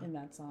 Yeah. In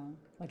that song.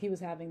 Like he was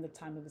having the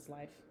time of his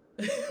life.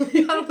 I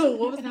don't know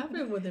what was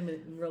happening with him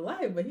in real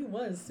life, but he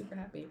was super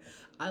happy.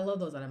 I love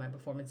those Dynamite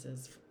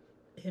performances.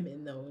 Him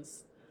in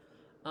those.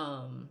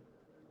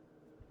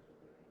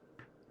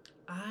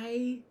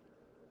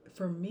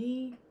 For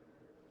me,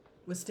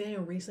 what's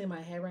staying recently in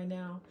my head right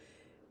now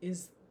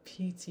is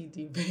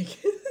PTD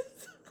Vegas.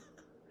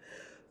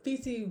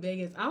 PTD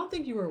Vegas. I don't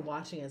think you were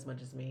watching as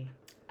much as me.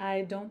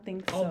 I don't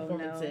think so. All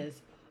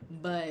performances. No.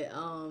 But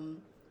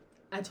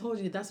I told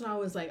you that's when I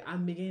was like,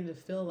 I'm beginning to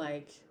feel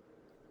like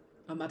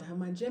I'm about to have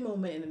my gym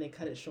moment, and then they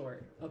cut it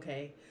short.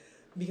 Okay,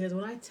 because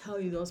when I tell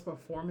you those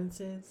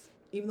performances,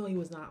 even though he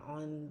was not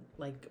on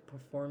like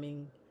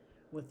performing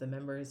with the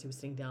members, he was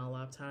sitting down a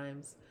lot of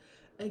times.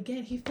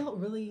 Again, he felt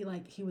really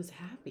like he was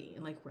happy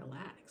and like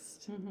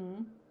relaxed.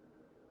 Mm-hmm.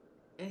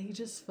 And he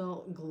just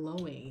felt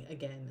glowing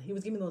again. He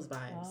was giving those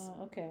vibes.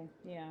 Oh, okay.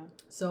 Yeah.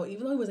 So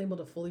even though he was able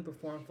to fully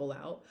perform full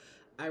out,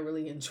 I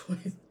really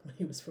enjoyed when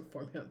he was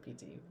performing on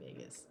PT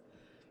Vegas.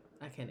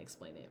 I can't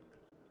explain it.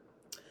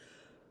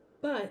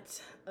 But,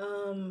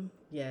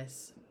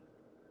 yes.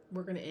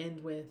 We're going to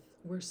end with,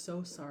 we're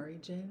so sorry,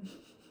 Jen,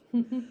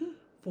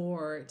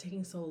 for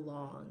taking so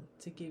long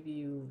to give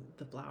you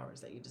the flowers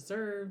that you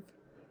deserve.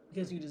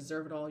 Because you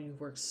deserve it all. You've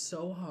worked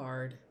so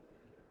hard.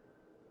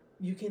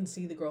 You can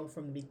see the growth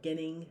from the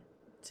beginning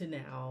to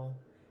now.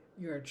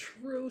 You're a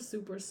true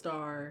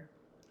superstar.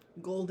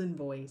 Golden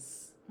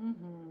voice.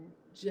 Mm-hmm.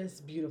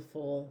 Just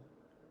beautiful.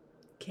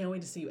 Can't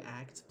wait to see you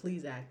act.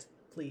 Please act.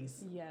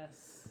 Please.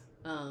 Yes.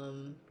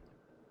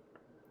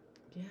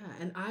 Yeah,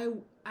 and I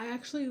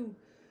actually,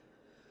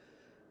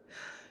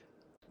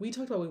 we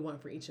talked about what we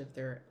want for each of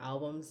their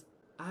albums.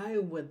 I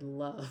would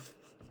love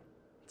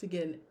to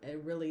get a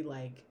really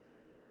like,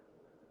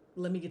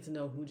 let me get to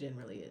know who Jen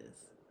really is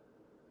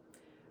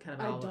kind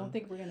of album. I don't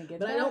think we're gonna get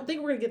but that. I don't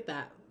think we're gonna get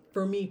that.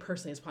 For me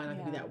personally, it's probably not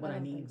gonna be that what I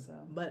need. Think so.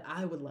 But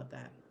I would love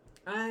that.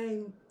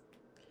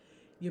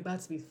 You're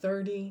about to be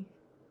 30.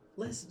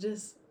 Let's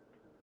just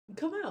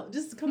come out.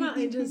 Just come out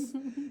and just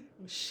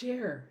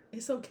share.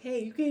 It's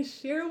okay. You can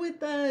share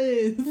with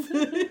us.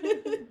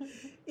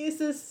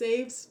 It's a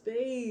safe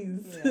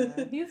space.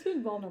 Yeah, he's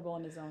been vulnerable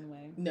in his own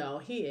way. No,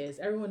 he is.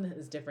 Everyone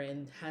is different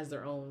and has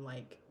their own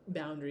like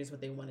boundaries,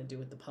 what they want to do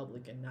with the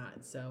public and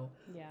not. So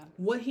yeah,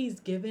 what he's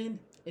given,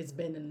 it's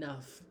been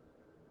enough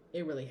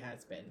It really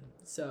has been.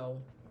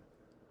 So,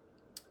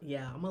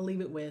 yeah, I'm gonna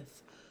leave it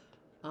with,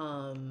 I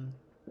don't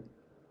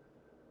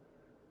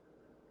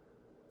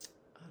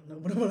know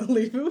what I'm gonna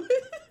leave it with.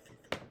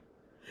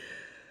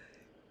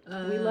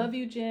 We love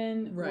you,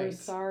 Jin. Right. We're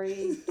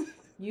sorry.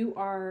 You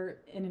are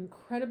an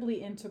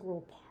incredibly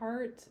integral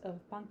part of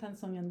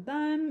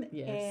Bangtan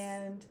Yes.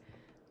 And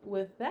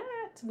with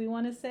that, we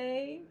want to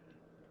say,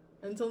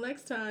 until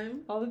next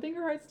time, all the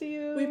finger hearts to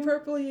you. we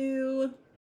purple you.